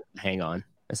just won't be able to hang on,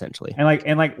 essentially.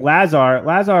 And like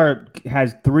Lazar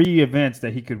has 3 events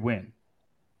that he could win,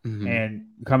 and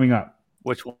coming up,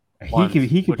 which one?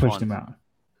 He could push them out.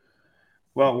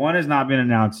 Well, one has not been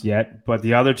announced yet, but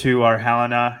the other 2 are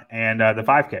Helena and the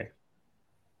 5K.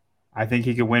 I think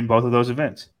he could win both of those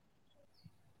events.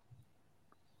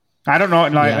 I don't know,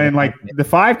 the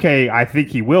 5K, I think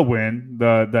he will win.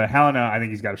 The Helena, I think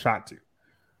he's got a shot to.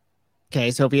 Okay,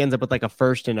 so if he ends up with like a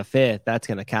 1st and a 5th, that's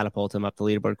going to catapult him up the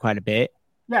leaderboard quite a bit.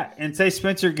 Yeah, and say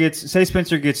Spencer gets 2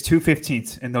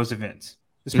 15ths in those events.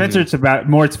 Spencer, it's about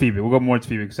Moritz Fiebig. We'll go Moritz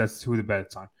Fiebig because that's who the bet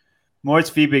it's on. Moritz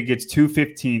Fiebig gets 2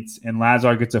 15ths, and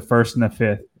Lazar gets a 1st and a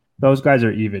 5th. Those guys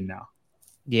are even now.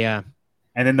 Yeah.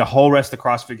 And then the whole rest of the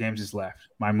CrossFit Games is left.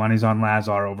 My money's on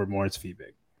Lazar over Moritz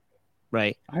Fiebig.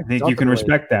 Right. I think you can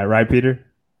respect that, right, Peter?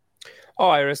 Oh,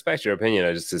 I respect your opinion.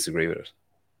 I just disagree with it.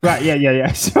 Right.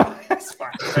 Yeah. So, that's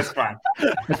fine.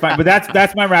 But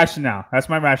that's my rationale. That's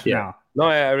my rationale. Yeah. No,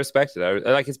 I respect it.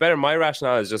 It's better. My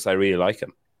rationale is just I really like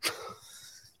him.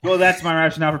 Well, that's my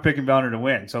rationale for picking Vellner to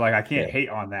win. So, I can't hate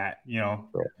on that,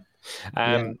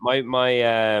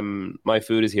 My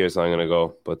food is here, so I'm going to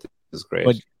go. But this is great.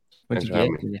 What'd you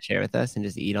get? Can you share with us and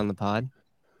just eat on the pod?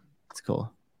 It's cool.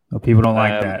 Well, people don't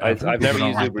like that. I've never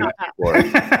used Uber Eats before.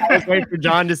 I was waiting for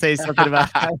John to say something about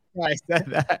how I said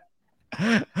that.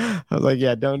 I was like,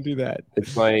 yeah, don't do that.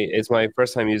 It's my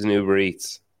first time using Uber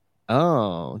Eats.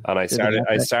 Oh. And I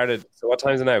started. So what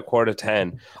time is it now?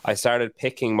 9:45. I started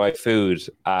picking my food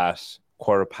at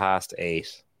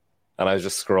 8:15. And I was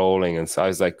just scrolling, and so I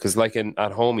was like, because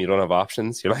at home you don't have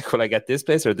options. You're like, will I get this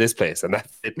place or this place? And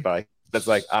that's it. And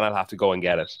I'll have to go and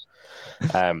get it.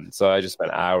 So I just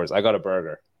spent hours. I got a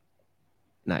burger.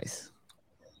 Nice.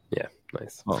 Yeah,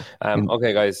 nice. Oh,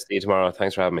 okay, guys. See you tomorrow.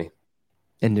 Thanks for having me.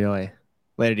 Enjoy.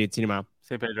 Later, dude. See you tomorrow.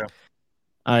 See you, Pedro.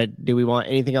 Do we want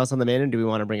anything else on the men, and do we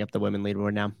want to bring up the women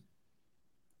leaderboard now?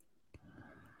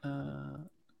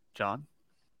 John?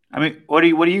 I mean, what do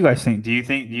you guys think? Do you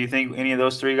think any of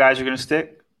those 3 guys are going to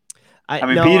stick?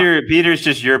 No, Peter's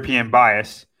just European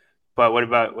bias, but what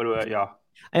about y'all?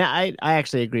 I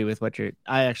actually agree with what you're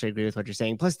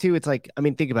saying. Plus, too, it's like, I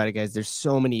mean, think about it, guys. There's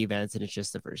so many events, and it's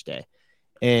just the first day,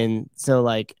 and so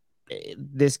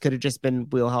this could have just been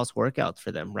wheelhouse workouts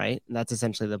for them, right? And that's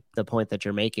essentially the point that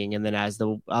you're making. And then as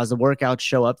the workouts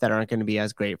show up that aren't going to be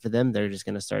as great for them, they're just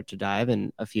going to start to dive.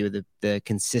 And a few of the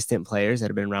consistent players that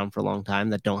have been around for a long time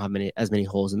that don't have as many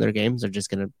holes in their games are just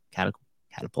going to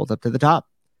catapult up to the top.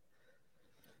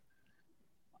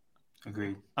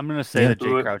 Agreed. I'm going to say that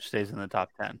Jay Crouch stays in the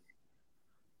top 10.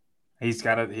 He's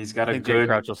got a good Jay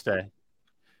Crouch will stay.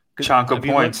 Chunk of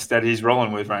points that he's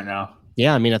rolling with right now.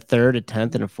 Yeah, I mean, a 3rd, a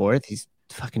 10th, and a 4th. He's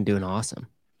fucking doing awesome.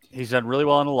 He's done really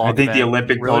well in the long I think event, the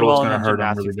Olympic total is going to hurt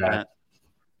him really bad. Event.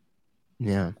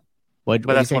 Yeah. But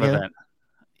that's one event.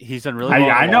 He's done really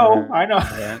well. I know.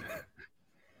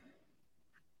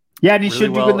 Yeah, and he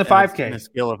should be in the 5K. In a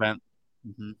skill event.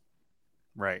 Mm-hmm.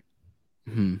 Right.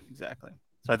 Mm-hmm. Exactly.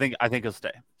 So I think he'll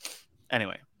stay.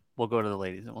 Anyway, we'll go to the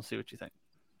ladies and we'll see what you think.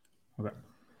 Okay.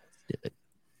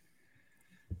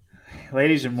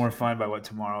 Ladies are more fun by what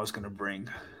tomorrow is going to bring.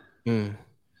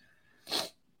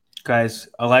 Guys,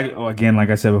 again, like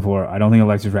I said before, I don't think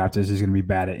Alexis Raptis is going to be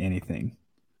bad at anything.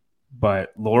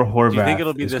 But Laura Horvath, do you think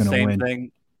it'll be the same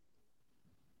thing?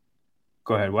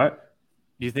 Go ahead. What?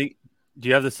 Do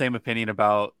you have the same opinion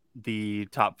about the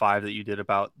top 5 that you did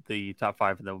about the top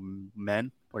 5 of the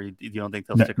men, or you don't think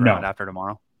they'll stick around after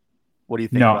tomorrow? What do you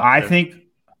think? No, I think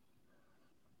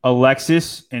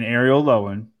Alexis and Ariel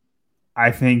Lowen,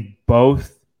 I think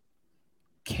both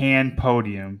can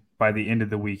podium by the end of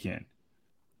the weekend.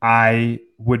 I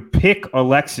would pick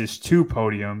Alexis to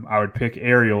podium. I would pick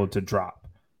Ariel to drop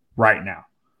right now.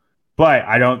 But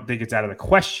I don't think it's out of the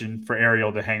question for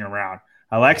Ariel to hang around.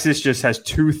 Alexis just has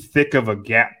too thick of a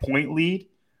gap point lead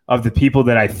of the people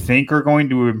that I think are going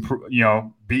to improve,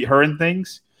 beat her in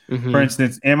things. Mhm. For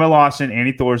instance, Emma Lawson,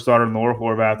 Annie Thorsdottir, and Laura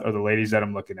Horvath are the ladies that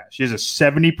I'm looking at. She has a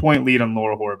 70-point lead on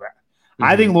Laura Horvath.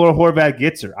 I think Laura Horvath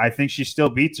gets her. I think she still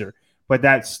beats her, but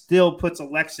that still puts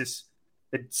Alexis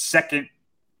at second,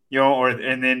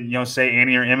 and then say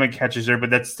Annie or Emma catches her, but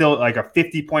that's still like a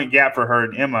 50-point gap for her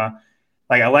and Emma.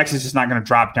 Like Alexis is not going to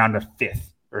drop down to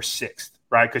 5th or 6th,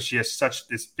 right? Because she has such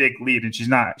this big lead, and she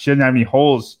doesn't have any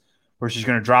holes where she's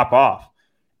going to drop off.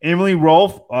 Emily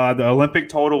Rolfe, the Olympic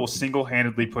total will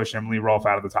single-handedly push Emily Rolfe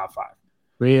out of the top 5.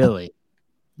 Really?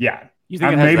 Yeah. You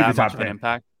think it has that much of an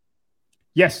impact?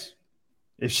 Yes.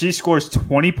 If she scores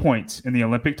 20 points in the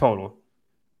Olympic total,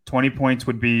 20 points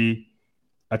would be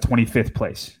a 25th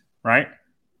place, right?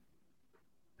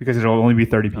 Because it'll only be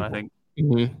 30 people. I think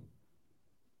Mhm.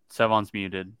 Sevon's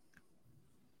muted.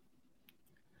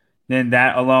 Then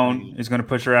that alone is going to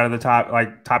push her out of the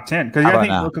top 10. Because How I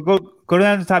about think go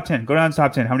down to the top 10. Go down to the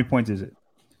top 10. How many points is it?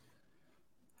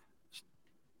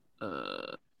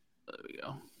 There we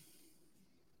go.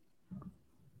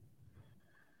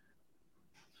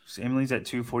 So Emily's at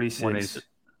 246, 186.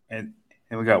 and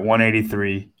we got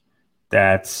 183.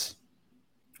 That's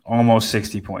almost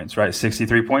 60 points, right?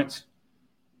 63 points?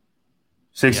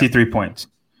 63 points.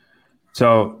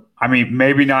 So, I mean,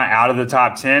 maybe not out of the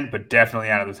top 10, but definitely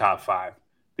out of the top 5.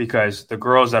 Because the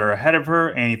girls that are ahead of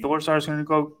her, Annie Thorsdottir is going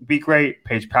to be great.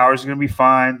 Paige Powers is going to be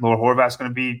fine. Laura Horvath's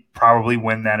going to probably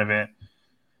win that event.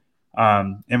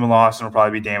 Emma Lawson will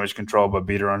probably be damage control, but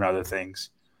beat her on other things.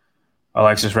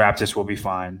 Alexis Raptis will be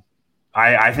fine.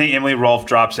 I think Emily Rolfe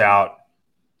drops out,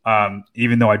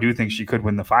 even though I do think she could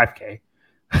win the 5K.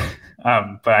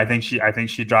 But I think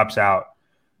she drops out.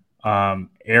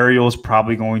 Ariel's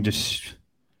probably going to.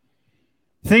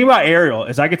 The thing about Ariel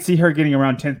is I could see her getting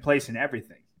around 10th place in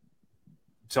everything.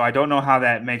 So I don't know how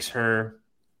that makes her.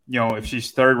 If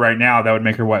she's 3rd right now, that would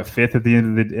make her 5th at the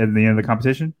end of the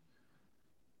competition.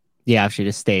 Yeah, if she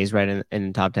just stays right in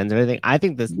the top 10s and everything. I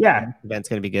think this event's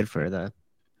going to be good for the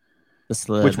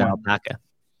sled alpaca.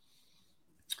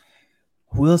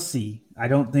 We'll see. I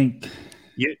don't think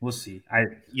we'll see.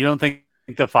 You don't think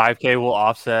the 5K will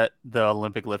offset the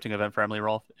Olympic lifting event for Emily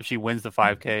Rolfe? If she wins the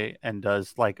 5K and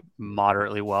does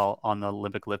moderately well on the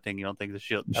Olympic lifting, you don't think that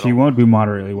she won't do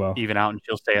moderately well, even out, and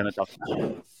she'll stay in the top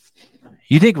 10?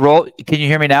 You think Rolfe? Can you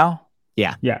hear me now?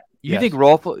 Yeah. You think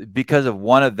Rolfe, because of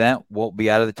one event, won't be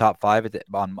out of the top 5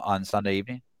 on Sunday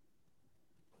evening?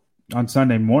 On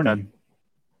Sunday morning.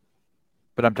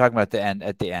 But I'm talking about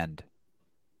at the end.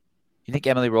 You think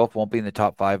Emily Rolfe won't be in the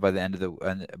top 5 by the end of the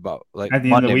at the Monday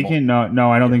end of the weekend?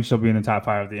 No, I don't think she'll be in the top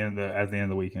 5 at the end of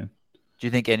the weekend. Do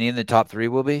you think any in the top 3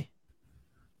 will be?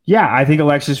 Yeah, I think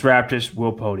Alexis Raptis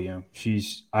will podium. She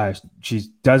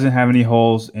doesn't have any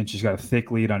holes, and she's got a thick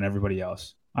lead on everybody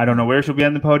else. I don't know where she'll be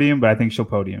on the podium, but I think she'll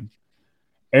podium.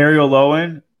 Ariel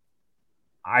Lowen,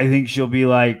 I think she'll be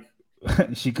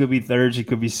she could be 3rd, she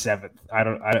could be 7th.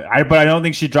 But I don't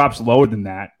think she drops lower than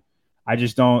that. I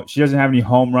just don't. She doesn't have any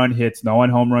home run hits. The one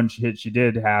home run hit she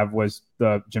did have was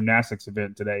the gymnastics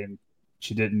event today, and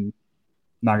she didn't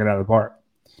knock it out of the park.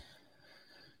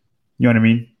 You know what I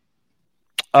mean?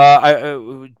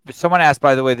 Someone asked,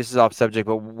 by the way, this is off subject,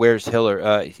 but where's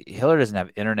Hiller? Hiller doesn't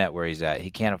have internet where he's at. He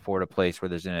can't afford a place where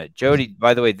there's internet. Jody,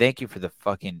 by the way, thank you for the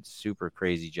fucking super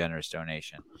crazy generous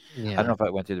donation. Yeah. I don't know if I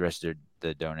went through the rest of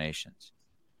the donations.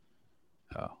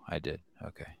 Oh, I did.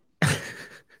 Okay.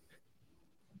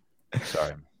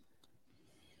 Sorry. I'm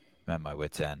at my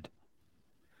wit's end.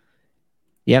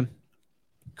 Yeah.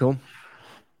 Cool.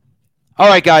 All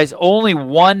right, guys. Only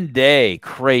one day.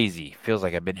 Crazy. Feels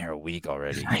like I've been here a week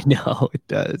already. I know it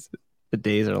does. The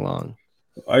days are long.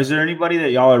 Is there anybody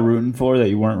that y'all are rooting for that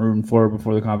you weren't rooting for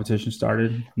before the competition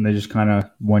started, and they just kind of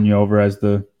won you over as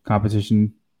the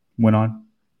competition went on?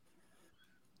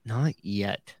 Not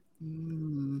yet.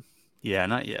 Yeah,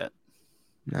 not yet.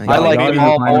 I like him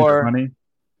all more.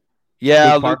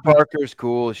 Yeah, Luke Luke Parker's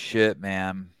cool as shit,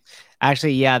 man.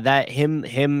 Actually, yeah, that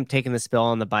him taking the spill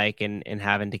on the bike and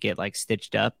having to get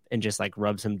stitched up and just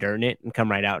rub some dirt in it and come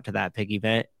right out to that pig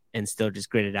event and still just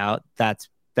grit it out. That's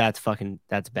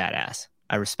badass.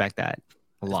 I respect that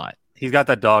a lot. He's got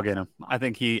that dog in him. I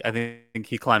think he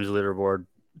climbs the leaderboard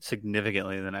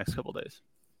significantly in the next couple of days.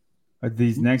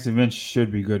 These next events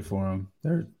should be good for him.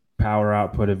 They're power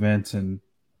output events, and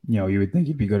you would think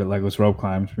he'd be good at legless rope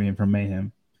climbs, being from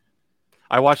Mayhem.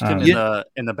 I watched him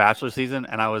in the Bachelor season,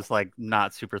 and I was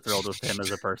not super thrilled with him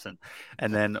as a person.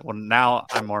 And then now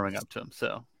I'm warming up to him.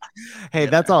 So, hey,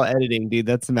 that's all editing, dude.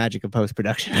 That's the magic of post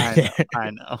production.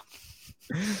 I know.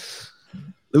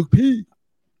 Luke P.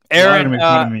 Aaron,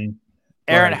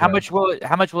 how much will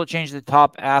it change the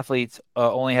top athletes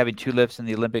only having 2 lifts in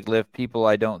the Olympic lift? People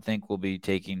I don't think will be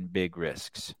taking big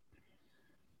risks.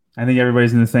 I think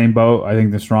everybody's in the same boat. I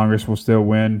think the strongest will still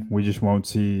win. We just won't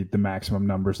see the maximum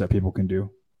numbers that people can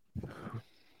do.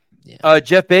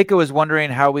 Jeff Baker was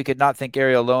wondering how we could not think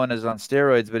Ariel Lowen is on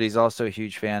steroids, but he's also a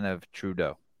huge fan of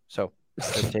Trudeau. So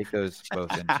let's take those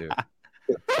both into.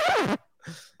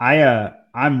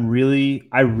 I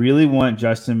really want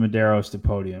Justin Medeiros to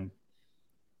podium.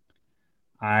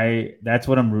 That's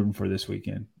what I'm rooting for this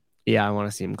weekend. Yeah, I want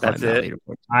to see him climb That's that it?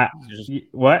 leaderboard.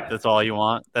 What? That's all you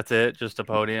want? That's it? Just a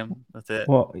podium? That's it?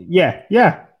 Well, yeah.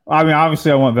 I mean,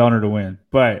 obviously, I want Vellner to win,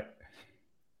 but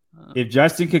if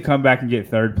Justin could come back and get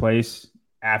third place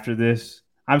after this,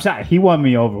 I'm sorry, he won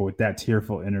me over with that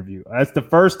tearful interview. That's the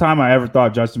first time I ever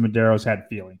thought Justin Medeiros had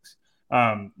feelings.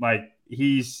 I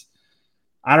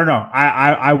don't know.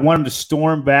 I want him to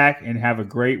storm back and have a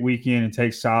great weekend and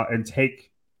take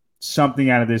something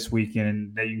out of this weekend,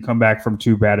 and that you can come back from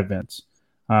 2 bad events.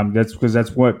 That's because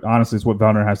that's what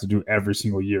Vellner has to do every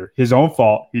single year. His own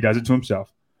fault. He does it to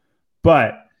himself.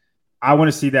 But I want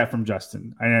to see that from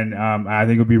Justin, and I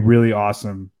think it would be really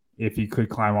awesome if he could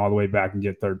climb all the way back and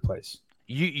get third place.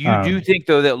 You do think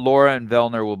though that Laura and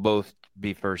Vellner will both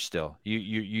be first still?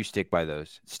 You stick by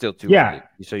those? It's still too early.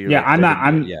 So you're I'm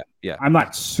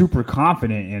not super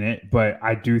confident in it, but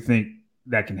I do think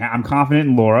that can happen. I'm confident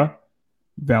in Laura.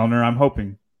 Vellner, I'm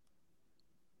hoping.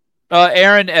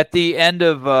 Aaron, at the end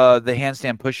of the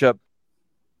handstand push-up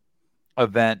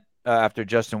event, after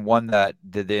Justin won that,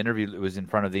 did the interview, it was in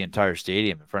front of the entire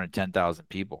stadium, in front of 10,000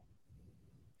 people.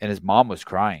 And his mom was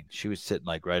crying. She was sitting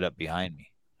like right up behind me.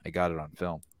 I got it on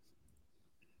film.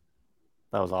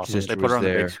 That was awesome. Sister They put her on was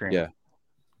the there. big screen. Yeah.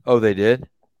 Oh, they did?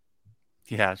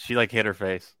 Yeah, she like hit her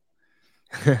face.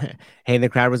 Hey, the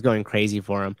crowd was going crazy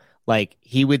for him. Like,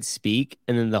 he would speak,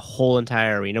 and then the whole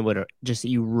entire arena would just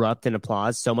erupt in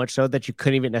applause, so much so that you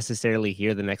couldn't even necessarily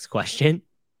hear the next question.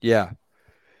 Yeah.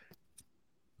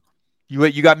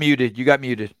 You got muted. You got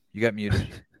muted. You're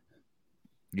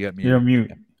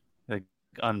mute. Like,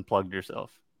 unplugged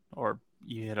yourself, or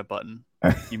you hit a button.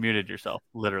 You muted yourself,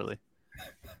 literally.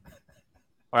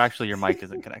 Or actually, your mic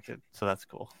isn't connected, so that's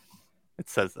cool. It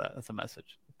says that. That's a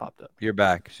message. It popped up. You're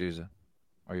back, Souza.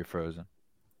 Or you're frozen.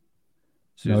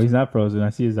 No, he's not frozen. I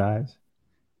see his eyes.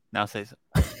 Now say so.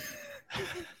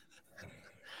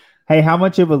 Hey, how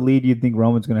much of a lead do you think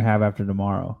Roman's going to have after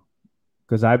tomorrow?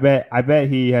 Because I bet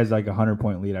he has like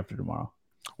 100-point lead after tomorrow.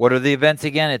 What are the events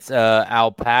again? It's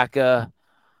alpaca,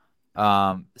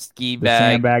 ski The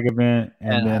bag, sandbag event,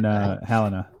 and then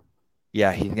Helena.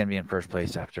 Yeah, he's gonna be in first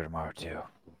place after tomorrow too.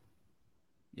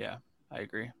 Yeah, I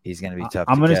agree. He's gonna be tough.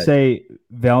 I'm going to say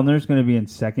Vellner's going to be in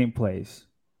second place,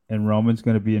 and Roman's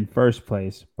going to be in first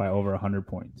place by over 100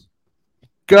 points.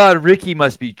 God, Ricky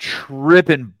must be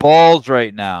tripping balls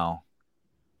right now.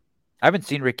 I haven't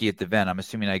seen Ricky at the event. I'm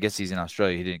assuming, I guess he's in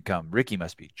Australia. He didn't come. Ricky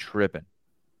must be tripping.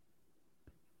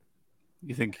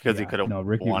 You think because he could have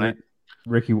won it?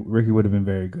 Ricky would have been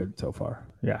very good so far.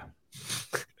 Yeah.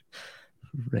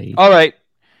 Right. All right.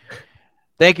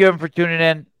 Thank you, everyone, for tuning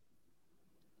in.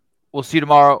 We'll see you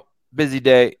tomorrow. Busy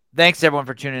day. Thanks, everyone,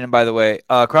 for tuning in, by the way.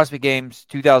 CrossFit Games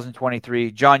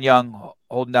 2023. John Young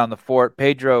holding down the fort.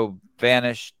 Pedro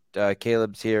vanished.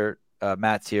 Caleb's here.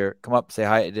 Matt's here. Come up, say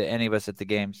hi to any of us at the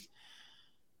games.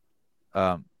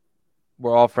 We're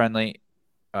all friendly,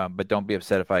 but don't be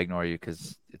upset if I ignore you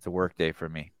because it's a work day for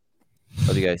me.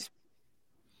 Love you guys.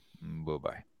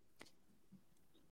 Bye-bye.